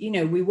we?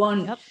 We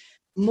want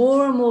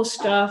more and more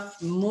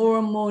stuff, more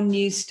and more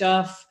new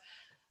stuff.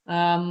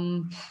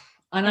 And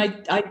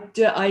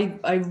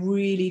I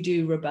really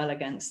do rebel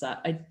against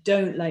that. I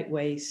don't like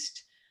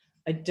waste.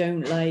 I just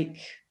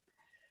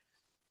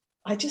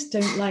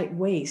don't like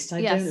waste.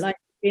 I don't like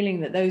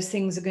feeling that those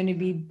things are going to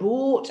be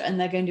bought and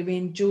they're going to be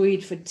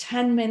enjoyed for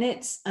 10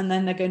 minutes and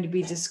then they're going to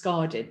be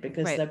discarded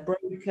because they're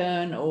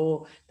broken,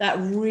 or that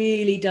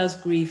really does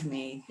grieve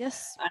me.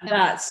 Yes. And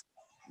that's,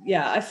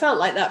 I felt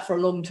like that for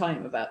a long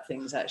time about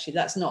things, actually.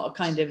 That's not a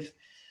kind of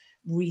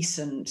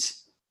recent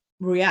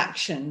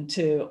reaction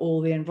to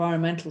all the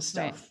environmental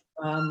stuff.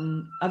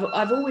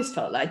 I've always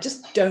felt like I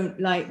just don't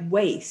like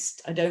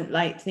waste. I don't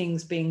like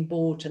things being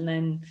bought and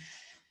then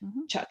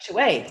chucked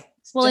away.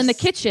 Well, in the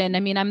kitchen, I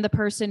mean, I'm the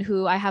person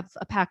who, I have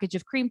a package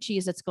of cream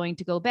cheese that's going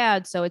to go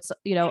bad. So it's,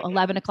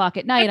 11 o'clock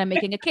at night, I'm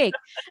making a cake.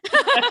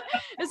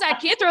 I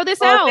can't throw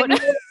this out.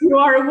 You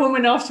are a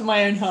woman after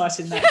my own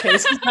heart in that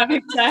case. I'm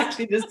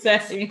exactly the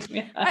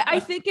same. I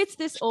think it's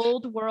this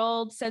old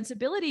world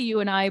sensibility you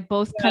and I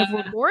both kind of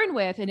were born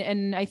with,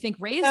 and I think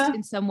raised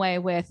in some way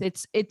with.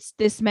 It's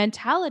this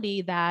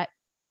mentality that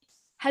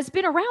has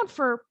been around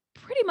for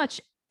pretty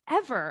much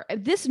ever.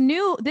 This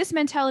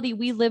mentality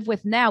we live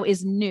with now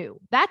is new.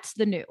 That's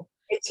the new.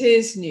 It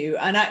is new.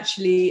 And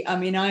actually, I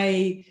mean,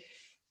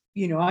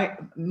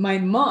 my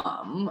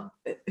mum,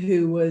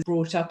 who was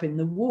brought up in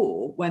the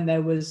war when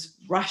there was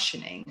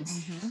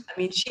rationings, I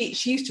mean, she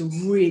used to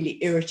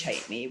really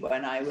irritate me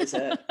when I was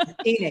a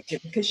teenager,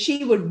 because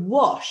she would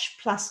wash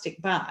plastic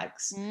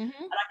bags. And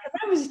I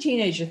remember as a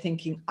teenager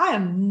thinking, I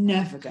am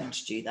never going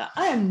to do that.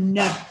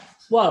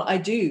 Well, I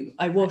do.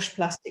 I wash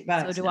plastic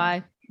bags. So do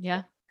I.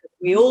 Yeah.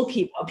 We all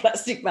keep our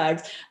plastic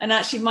bags. And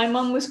actually, my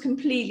mum was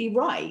completely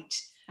right.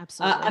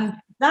 Absolutely. And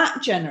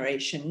that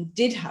generation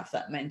did have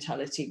that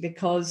mentality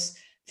because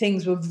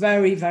things were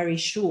very, very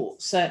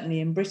short,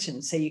 certainly in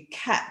Britain. So you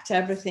kept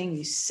everything,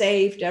 you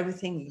saved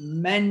everything, you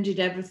mended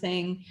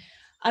everything.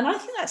 And I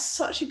think that's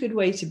such a good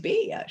way to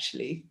be,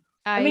 actually.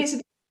 I mean,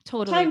 it's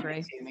totally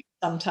agree.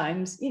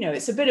 Sometimes,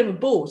 it's a bit of a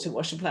bore to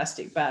wash a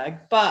plastic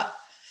bag, but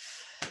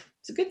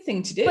it's a good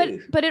thing to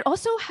do. But it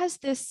also has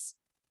this,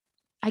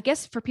 I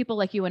guess for people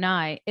like you and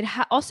I, it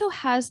also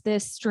has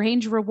this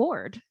strange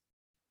reward.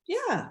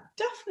 Yeah,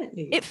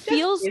 definitely. It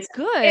feels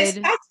good. It's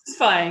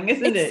satisfying,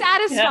 isn't it? It's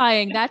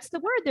satisfying. Yeah. That's the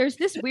word. There's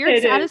this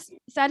weird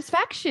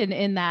satisfaction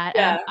in that.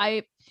 Yeah.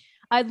 And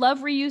I love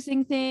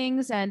reusing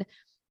things. And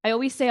I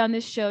always say on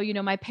this show,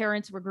 my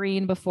parents were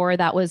green before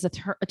that was a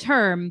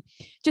term,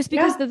 just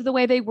because of the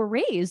way they were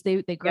raised.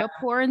 They grew up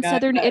poor in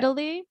southern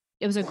Italy.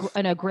 It was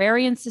an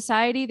agrarian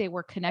society. They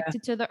were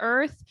connected to the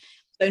earth.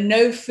 So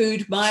no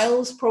food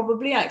miles,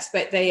 probably. I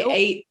expect they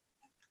ate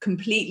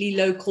completely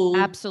local.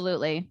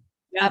 Absolutely.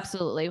 Yeah.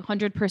 Absolutely.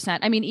 100%.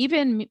 I mean,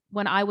 even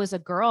when I was a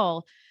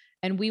girl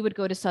and we would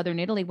go to southern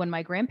Italy when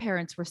my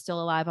grandparents were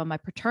still alive on my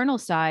paternal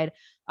side,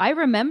 I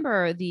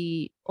remember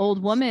the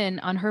old woman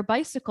on her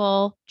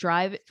bicycle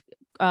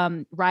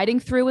riding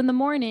through in the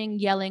morning,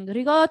 yelling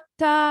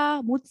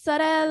ricotta,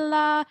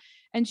 mozzarella,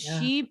 and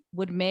she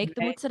would make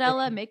the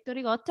mozzarella, make the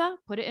ricotta,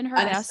 put it in her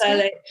and sell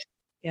basket, it.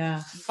 Yeah,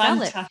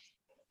 sell it. fantastic.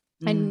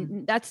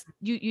 And that's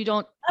you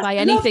don't That's buy a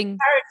lovely anything.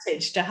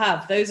 heritage to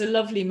have. Those are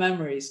lovely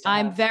memories to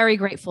I'm have. very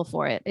grateful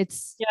for it.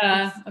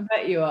 I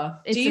bet you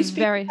are. Do you speak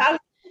Italian?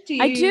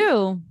 I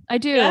do.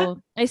 Yeah?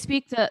 I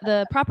speak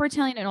the proper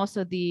Italian and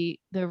also the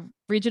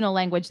regional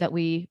language that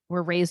we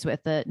were raised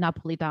with, the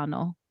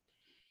Napolitano.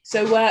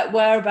 So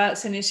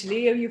whereabouts in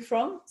Italy are you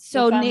from?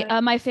 So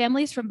my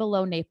family's from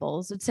below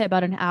Naples. I'd say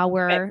about an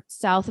hour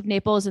south of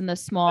Naples in the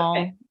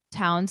small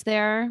towns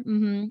there.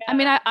 Mm-hmm. Yeah. I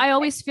mean, I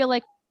always feel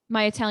like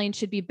my Italian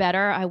should be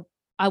better.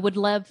 I would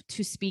love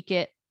to speak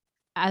it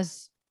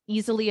as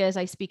easily as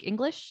I speak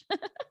English.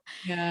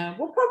 Yeah.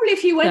 Well, probably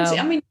if you went to,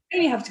 I mean, you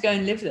only have to go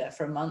and live there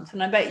for a month,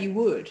 and I bet you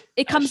would.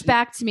 It comes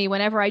back to me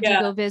whenever I do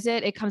go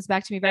visit. It comes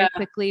back to me very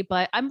quickly,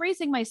 but I'm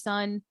raising my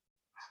son.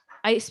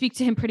 I speak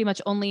to him pretty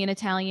much only in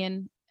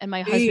Italian, and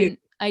my husband,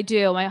 I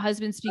do. My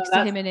husband speaks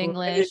to him in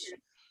English.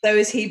 So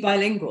is he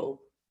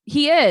bilingual?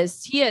 He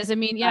is. I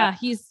mean, yeah,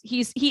 he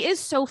is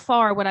so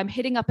far. What I'm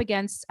hitting up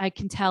against, I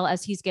can tell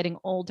as he's getting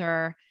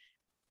older,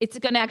 it's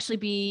going to actually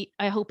be,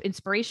 I hope,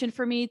 inspiration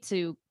for me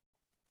to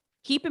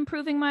keep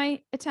improving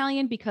my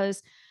Italian,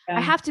 because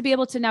I have to be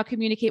able to now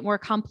communicate more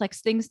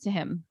complex things to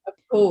him. Of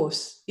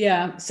course.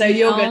 Yeah. So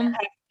you're going to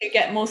have to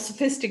get more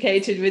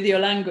sophisticated with your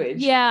language.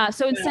 Yeah.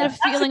 So instead of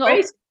feeling a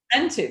great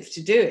incentive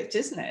to do it,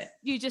 isn't it?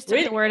 You just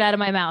took the word out of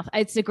my mouth.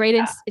 It's a great,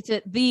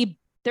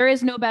 there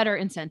is no better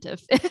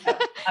incentive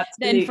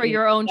than for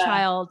your own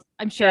child.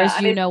 I'm sure, as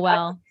you know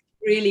well.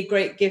 Really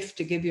great gift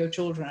to give your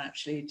children,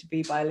 actually, to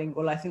be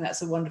bilingual. I think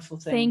that's a wonderful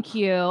thing. Thank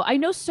you. I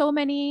know so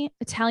many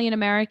Italian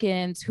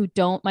Americans who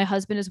don't. My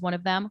husband is one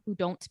of them who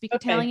don't speak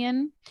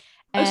Italian.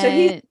 Oh, so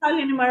he's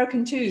Italian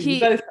American too.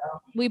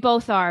 We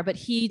both are, but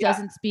he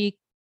doesn't speak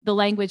the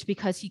language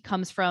because he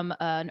comes from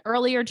an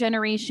earlier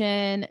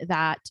generation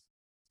that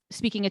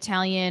speaking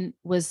Italian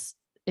was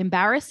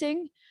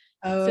embarrassing.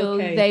 So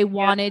they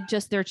wanted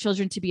just their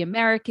children to be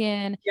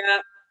American.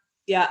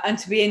 Yeah, and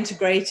to be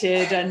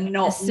integrated and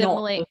not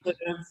assimilate, to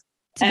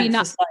be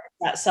not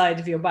that side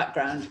of your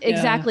background.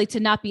 Exactly, to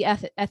not be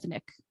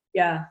ethnic.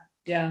 Yeah.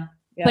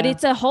 But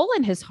it's a hole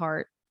in his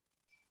heart.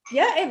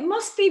 Yeah, it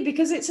must be,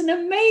 because it's an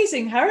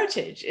amazing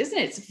heritage, isn't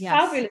it? It's a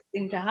fabulous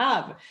thing to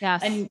have.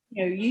 Yes. And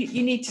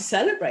you need to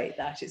celebrate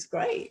that. It's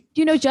great.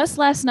 Just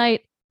last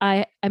night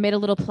I made a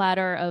little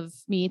platter of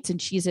meats and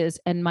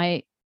cheeses, and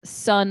my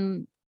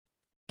son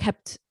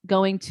kept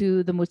going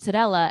to the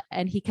mozzarella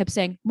and he kept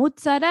saying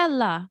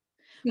mozzarella.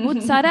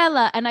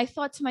 And I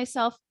thought to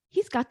myself,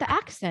 he's got the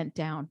accent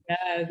down.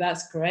 Yeah,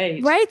 that's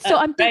great. Right. That's so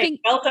I'm thinking,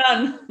 well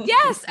done.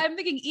 Yes. I'm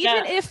thinking,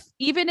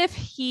 even if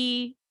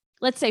he,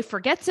 let's say,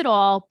 forgets it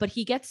all, but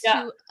he gets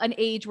to an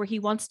age where he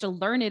wants to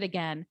learn it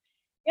again.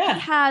 Yeah. He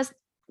has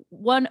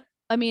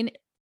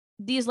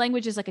these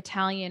languages like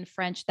Italian,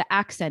 French, the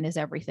accent is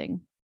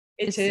everything.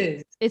 It's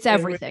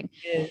everything.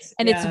 It really is.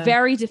 And it's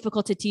very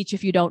difficult to teach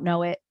if you don't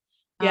know it.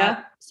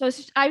 Yeah. So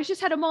I just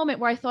had a moment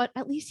where I thought,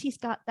 at least he's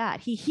got that.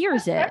 He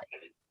hears it.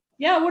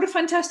 Yeah. What a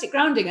fantastic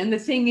grounding. And the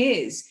thing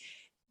is,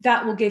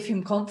 that will give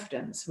him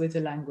confidence with the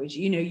language.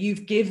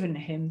 You've given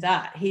him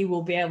that. He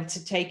will be able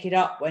to take it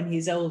up when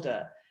he's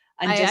older.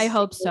 And I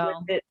hope so.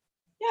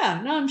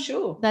 Yeah, no, I'm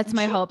sure. That's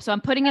my hope. So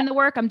I'm putting in the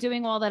work. I'm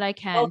doing all that I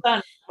can.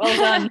 Well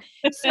done.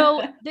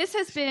 So this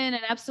has been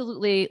an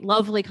absolutely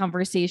lovely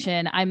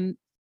conversation. I'm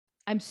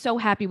so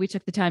happy we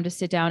took the time to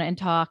sit down and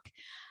talk.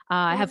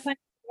 Thanks for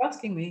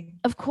asking me.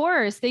 Of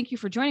course. Thank you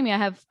for joining me. I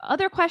have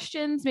other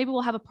questions. Maybe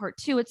we'll have a part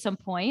 2 at some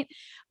point,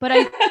 but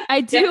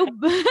I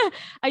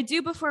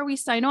do before we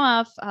sign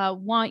off,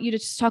 want you to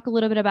just talk a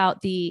little bit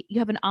about you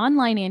have an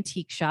online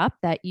antique shop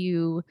that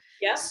you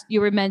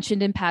were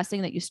mentioned in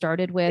passing that you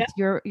started with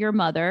your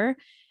mother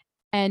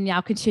and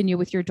now continue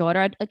with your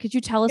daughter. Could you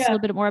tell us a little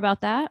bit more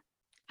about that?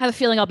 I have a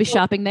feeling I'll be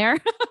shopping there.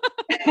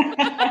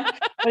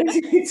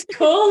 It's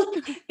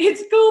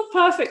called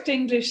Perfect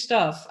English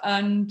Stuff,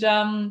 and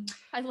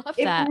I love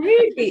that.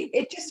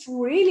 It just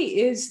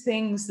really is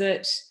things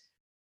that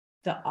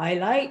I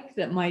like,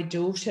 that my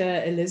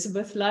daughter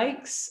Elizabeth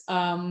likes.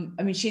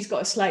 She's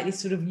got a slightly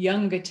sort of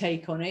younger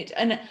take on it,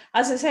 and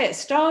as I say, it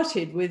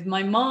started with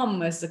my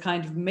mom as the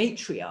kind of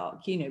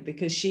matriarch,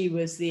 because she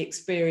was the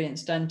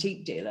experienced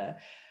antique dealer.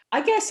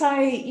 I guess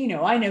I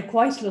know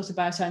quite a lot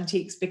about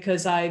antiques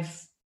because I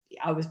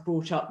was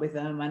brought up with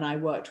them and I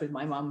worked with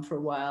my mum for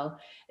a while.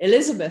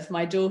 Elizabeth,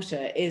 my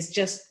daughter, is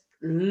just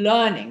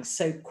learning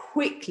so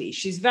quickly.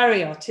 She's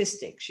very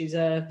artistic. She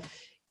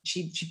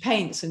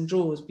paints and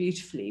draws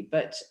beautifully,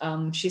 but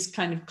she's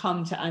kind of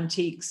come to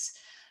antiques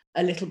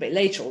a little bit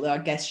later, although I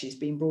guess she's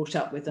been brought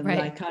up with them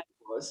like I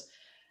was.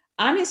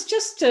 And it's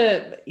just,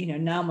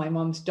 now my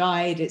mum's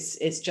died.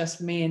 It's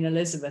just me and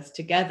Elizabeth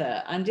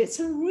together. And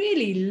it's a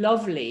really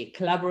lovely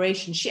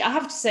collaboration. I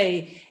have to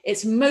say,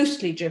 it's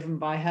mostly driven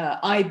by her.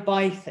 I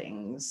buy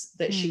things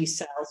that she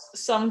sells.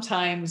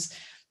 Sometimes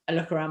I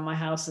look around my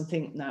house and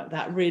think, no,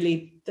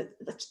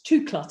 that's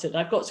too cluttered.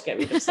 I've got to get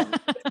rid of something.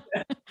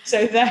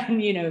 So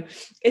then,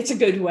 it's a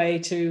good way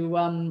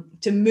to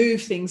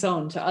move things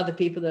on to other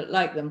people that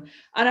like them.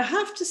 And I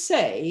have to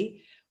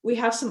say, we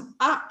have some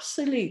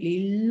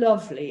absolutely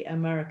lovely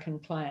American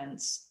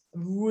clients.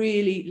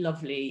 Really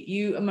lovely.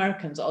 You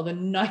Americans are the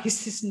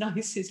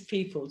nicest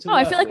people to work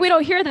I feel like with. we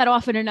don't hear that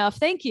often enough.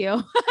 Thank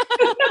you.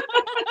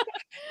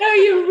 No,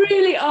 you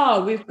really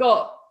are. We've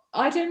got,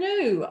 I don't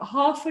know,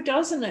 half a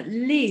dozen at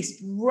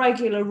least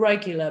regular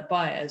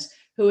buyers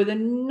who are the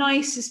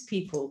nicest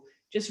people,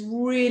 just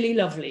really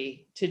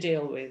lovely to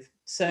deal with.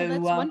 So that's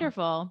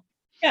wonderful.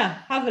 Yeah,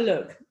 have a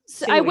look.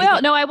 So I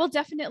will. No, I will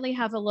definitely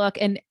have a look.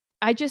 And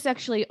I just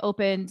actually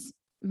opened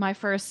my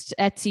first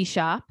Etsy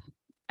shop.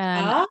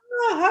 And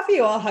have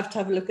you? I'll have to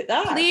have a look at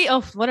that. Please.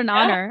 Oh, what an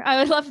honor. I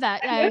would love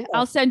that.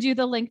 I'll send you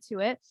the link to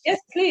it. Yes,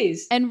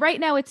 please. And right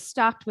now it's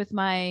stocked with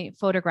my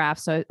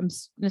photographs. So I'm going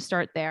to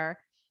start there.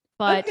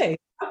 But okay,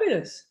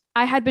 fabulous.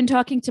 I had been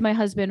talking to my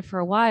husband for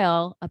a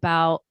while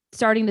about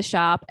starting the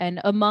shop.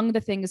 And among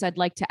the things I'd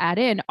like to add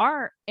in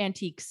are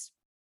antiques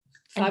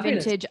and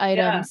vintage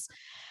items.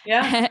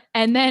 Yeah.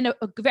 And then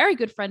a very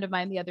good friend of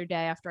mine the other day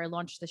after I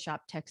launched the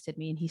shop texted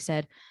me and he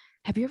said,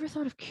 have you ever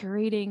thought of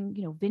curating,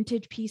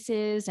 vintage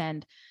pieces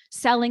and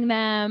selling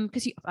them?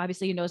 Because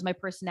obviously he knows my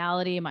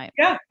personality.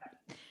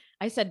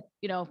 I said,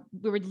 we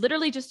were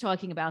literally just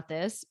talking about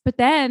this, but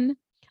then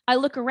I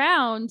look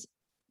around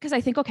because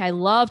I think, okay, I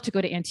love to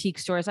go to antique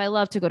stores. I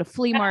love to go to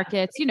flea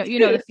markets. You know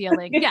the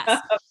feeling.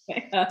 Yes.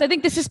 So I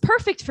think this is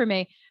perfect for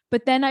me.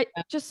 But then I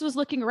just was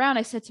looking around.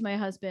 I said to my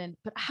husband,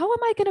 but how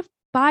am I going to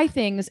buy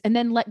things and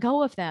then let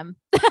go of them?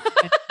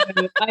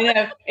 I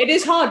know it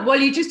is hard. Well,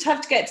 you just have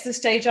to get to the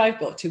stage I've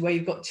got to where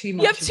you've got too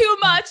much. You have too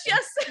much.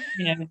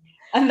 Yes.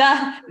 And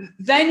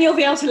then you'll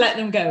be able to let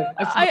them go.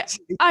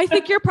 I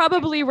think you're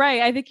probably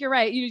right. I think you're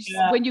right.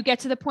 When you get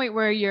to the point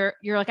where you're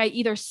like, I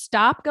either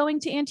stop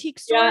going to antique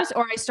stores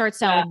or I start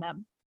selling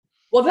them.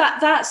 Well,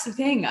 that's the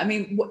thing. I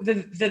mean,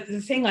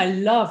 the thing I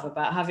love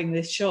about having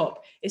this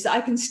shop is that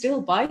I can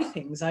still buy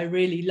things I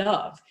really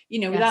love,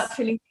 without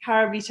feeling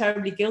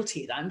terribly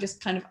guilty that I'm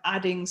just kind of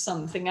adding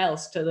something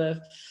else to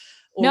the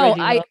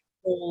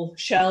all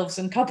shelves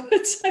and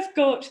cupboards I've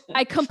got.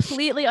 I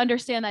completely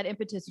understand that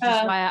impetus, which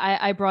is why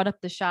I brought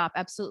up the shop.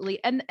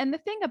 Absolutely. And the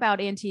thing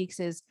about antiques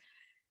is,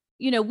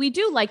 we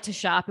do like to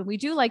shop and we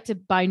do like to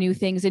buy new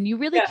things, and you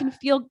really can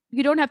feel,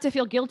 you don't have to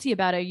feel guilty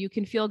about it. You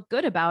can feel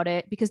good about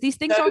it because these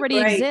things already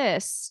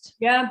exist.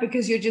 Yeah,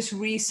 because you're just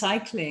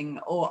recycling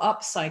or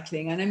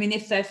upcycling. And I mean,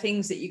 if they're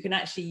things that you can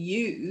actually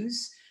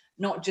use,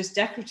 not just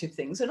decorative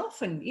things, and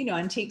often,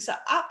 antiques are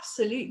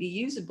absolutely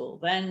usable,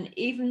 then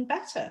even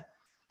better.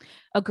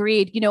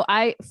 Agreed.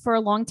 I, for a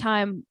long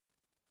time,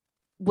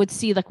 would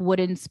see like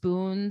wooden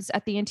spoons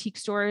at the antique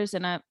stores,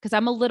 and because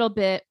I'm a little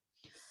bit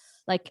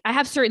like, I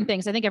have certain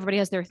things. I think everybody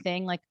has their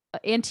thing. Like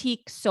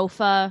antique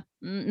sofa,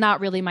 not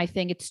really my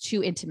thing. It's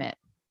too intimate.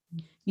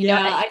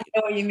 I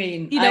know what you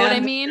mean. You know what I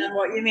mean?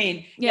 What you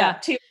mean? Yeah.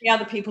 Too many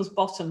other people's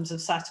bottoms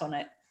have sat on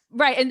it.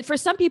 Right. And for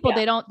some people,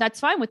 they don't. That's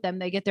fine with them.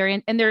 They get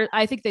and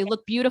I think they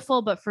look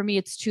beautiful, but for me,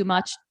 it's too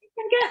much. You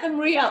can get them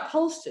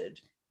reupholstered.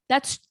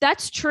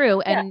 That's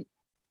true. And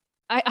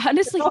I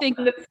honestly think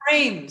the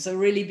frames are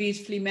really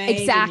beautifully made.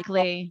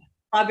 Exactly.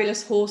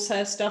 Fabulous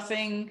horsehair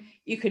stuffing.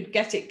 You could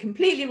get it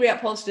completely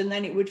reupholstered and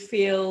then it would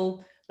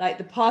feel like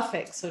the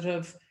perfect sort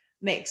of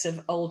mix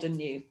of old and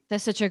new.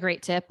 That's such a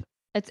great tip.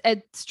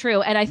 It's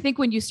true. And I think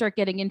when you start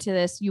getting into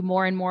this, you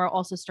more and more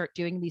also start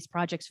doing these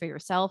projects for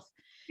yourself.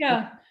 Yeah.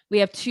 Like, we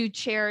have 2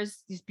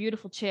 chairs, these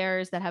beautiful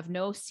chairs that have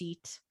no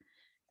seat.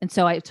 And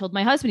so I told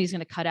my husband he's going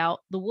to cut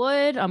out the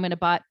wood. I'm going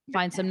to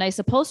find some nice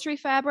upholstery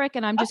fabric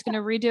and I'm just going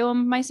to redo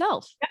them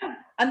myself. Yeah.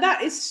 And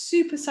that is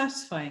super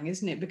satisfying,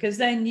 isn't it? Because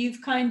then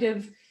you've kind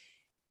of,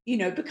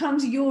 it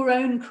becomes your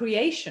own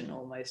creation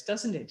almost,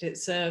 doesn't it?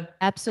 It's a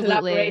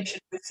collaboration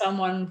with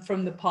someone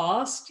from the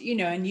past,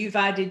 and you've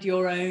added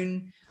your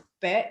own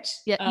bit.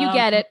 Yeah, you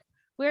get it.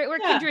 We're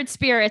kindred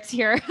spirits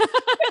here.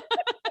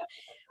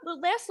 Well,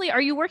 lastly,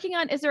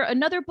 is there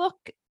another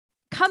book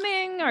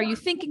coming? Are you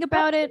thinking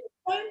about it? At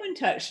the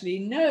moment, actually,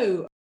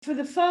 no. For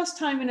the first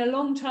time in a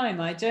long time,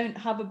 I don't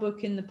have a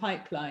book in the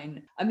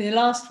pipeline. I mean, the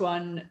last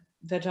one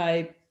that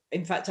I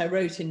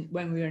wrote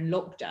when we were in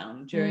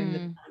lockdown during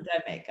the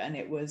pandemic, and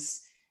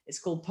it's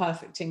called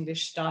Perfect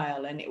English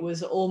Style. And it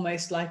was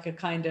almost like a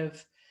kind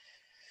of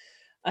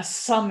a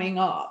summing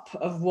up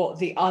of what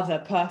the other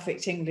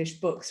Perfect English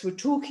books were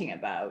talking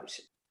about.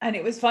 And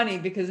it was funny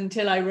because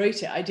until I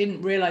wrote it, I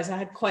didn't realize I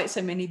had quite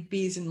so many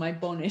bees in my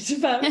bonnet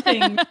about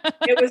things.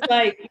 It was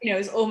like, it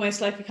was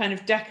almost like a kind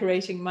of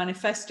decorating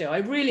manifesto. I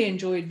really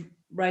enjoyed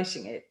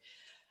writing it.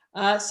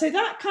 So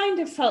that kind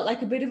of felt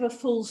like a bit of a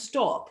full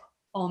stop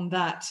on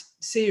that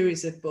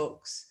series of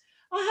books.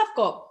 I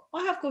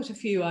have got a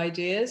few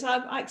ideas.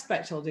 I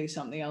expect I'll do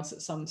something else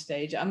at some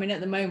stage. I mean,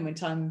 at the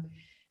moment, I'm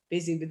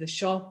busy with the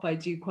shop. I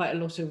do quite a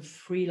lot of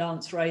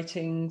freelance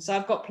writing. So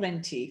I've got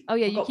plenty. Oh,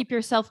 yeah. You keep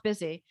yourself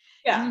busy.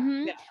 Yeah.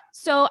 Mm-hmm. Yeah.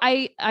 So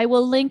I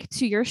will link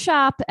to your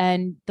shop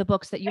and the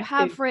books that you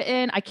have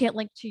written. I can't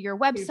link to your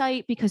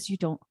website because you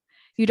don't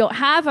You don't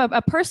have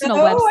a personal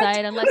No,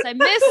 website unless I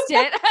missed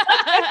it.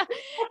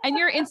 And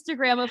your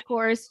Instagram, of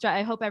course.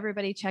 I hope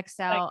everybody checks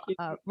out.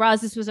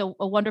 Roz, this was a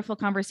wonderful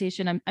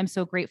conversation. I'm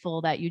so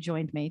grateful that you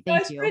joined me.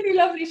 Thank you. It's really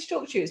lovely to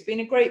talk to you. It's been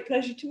a great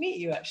pleasure to meet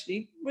you,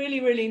 actually. Really,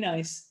 really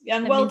nice.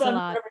 And well done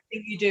for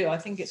everything you do. I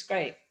think it's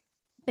great.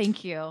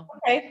 Thank you.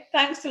 Okay,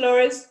 thanks,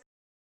 Dolores.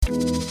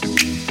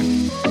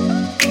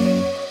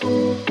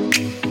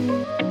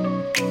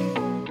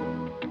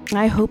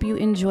 I hope you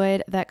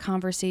enjoyed that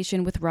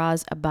conversation with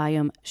Roz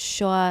Abayom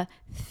Shua.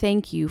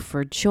 Thank you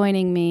for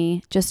joining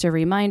me. Just a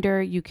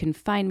reminder, you can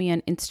find me on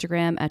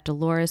Instagram at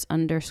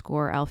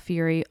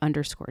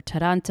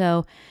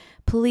Dolores_Alfieri_Taranto.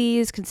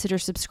 Please consider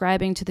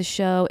subscribing to the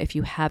show if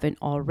you haven't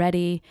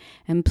already,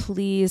 and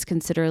please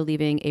consider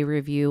leaving a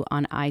review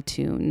on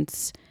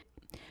iTunes.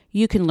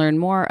 You can learn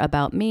more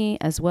about me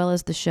as well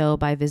as the show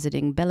by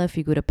visiting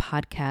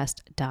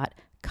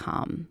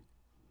bellafigurapodcast.com.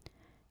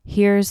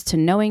 Here's to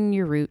knowing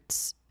your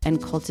roots and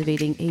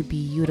cultivating a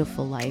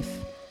beautiful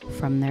life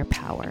from their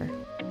power.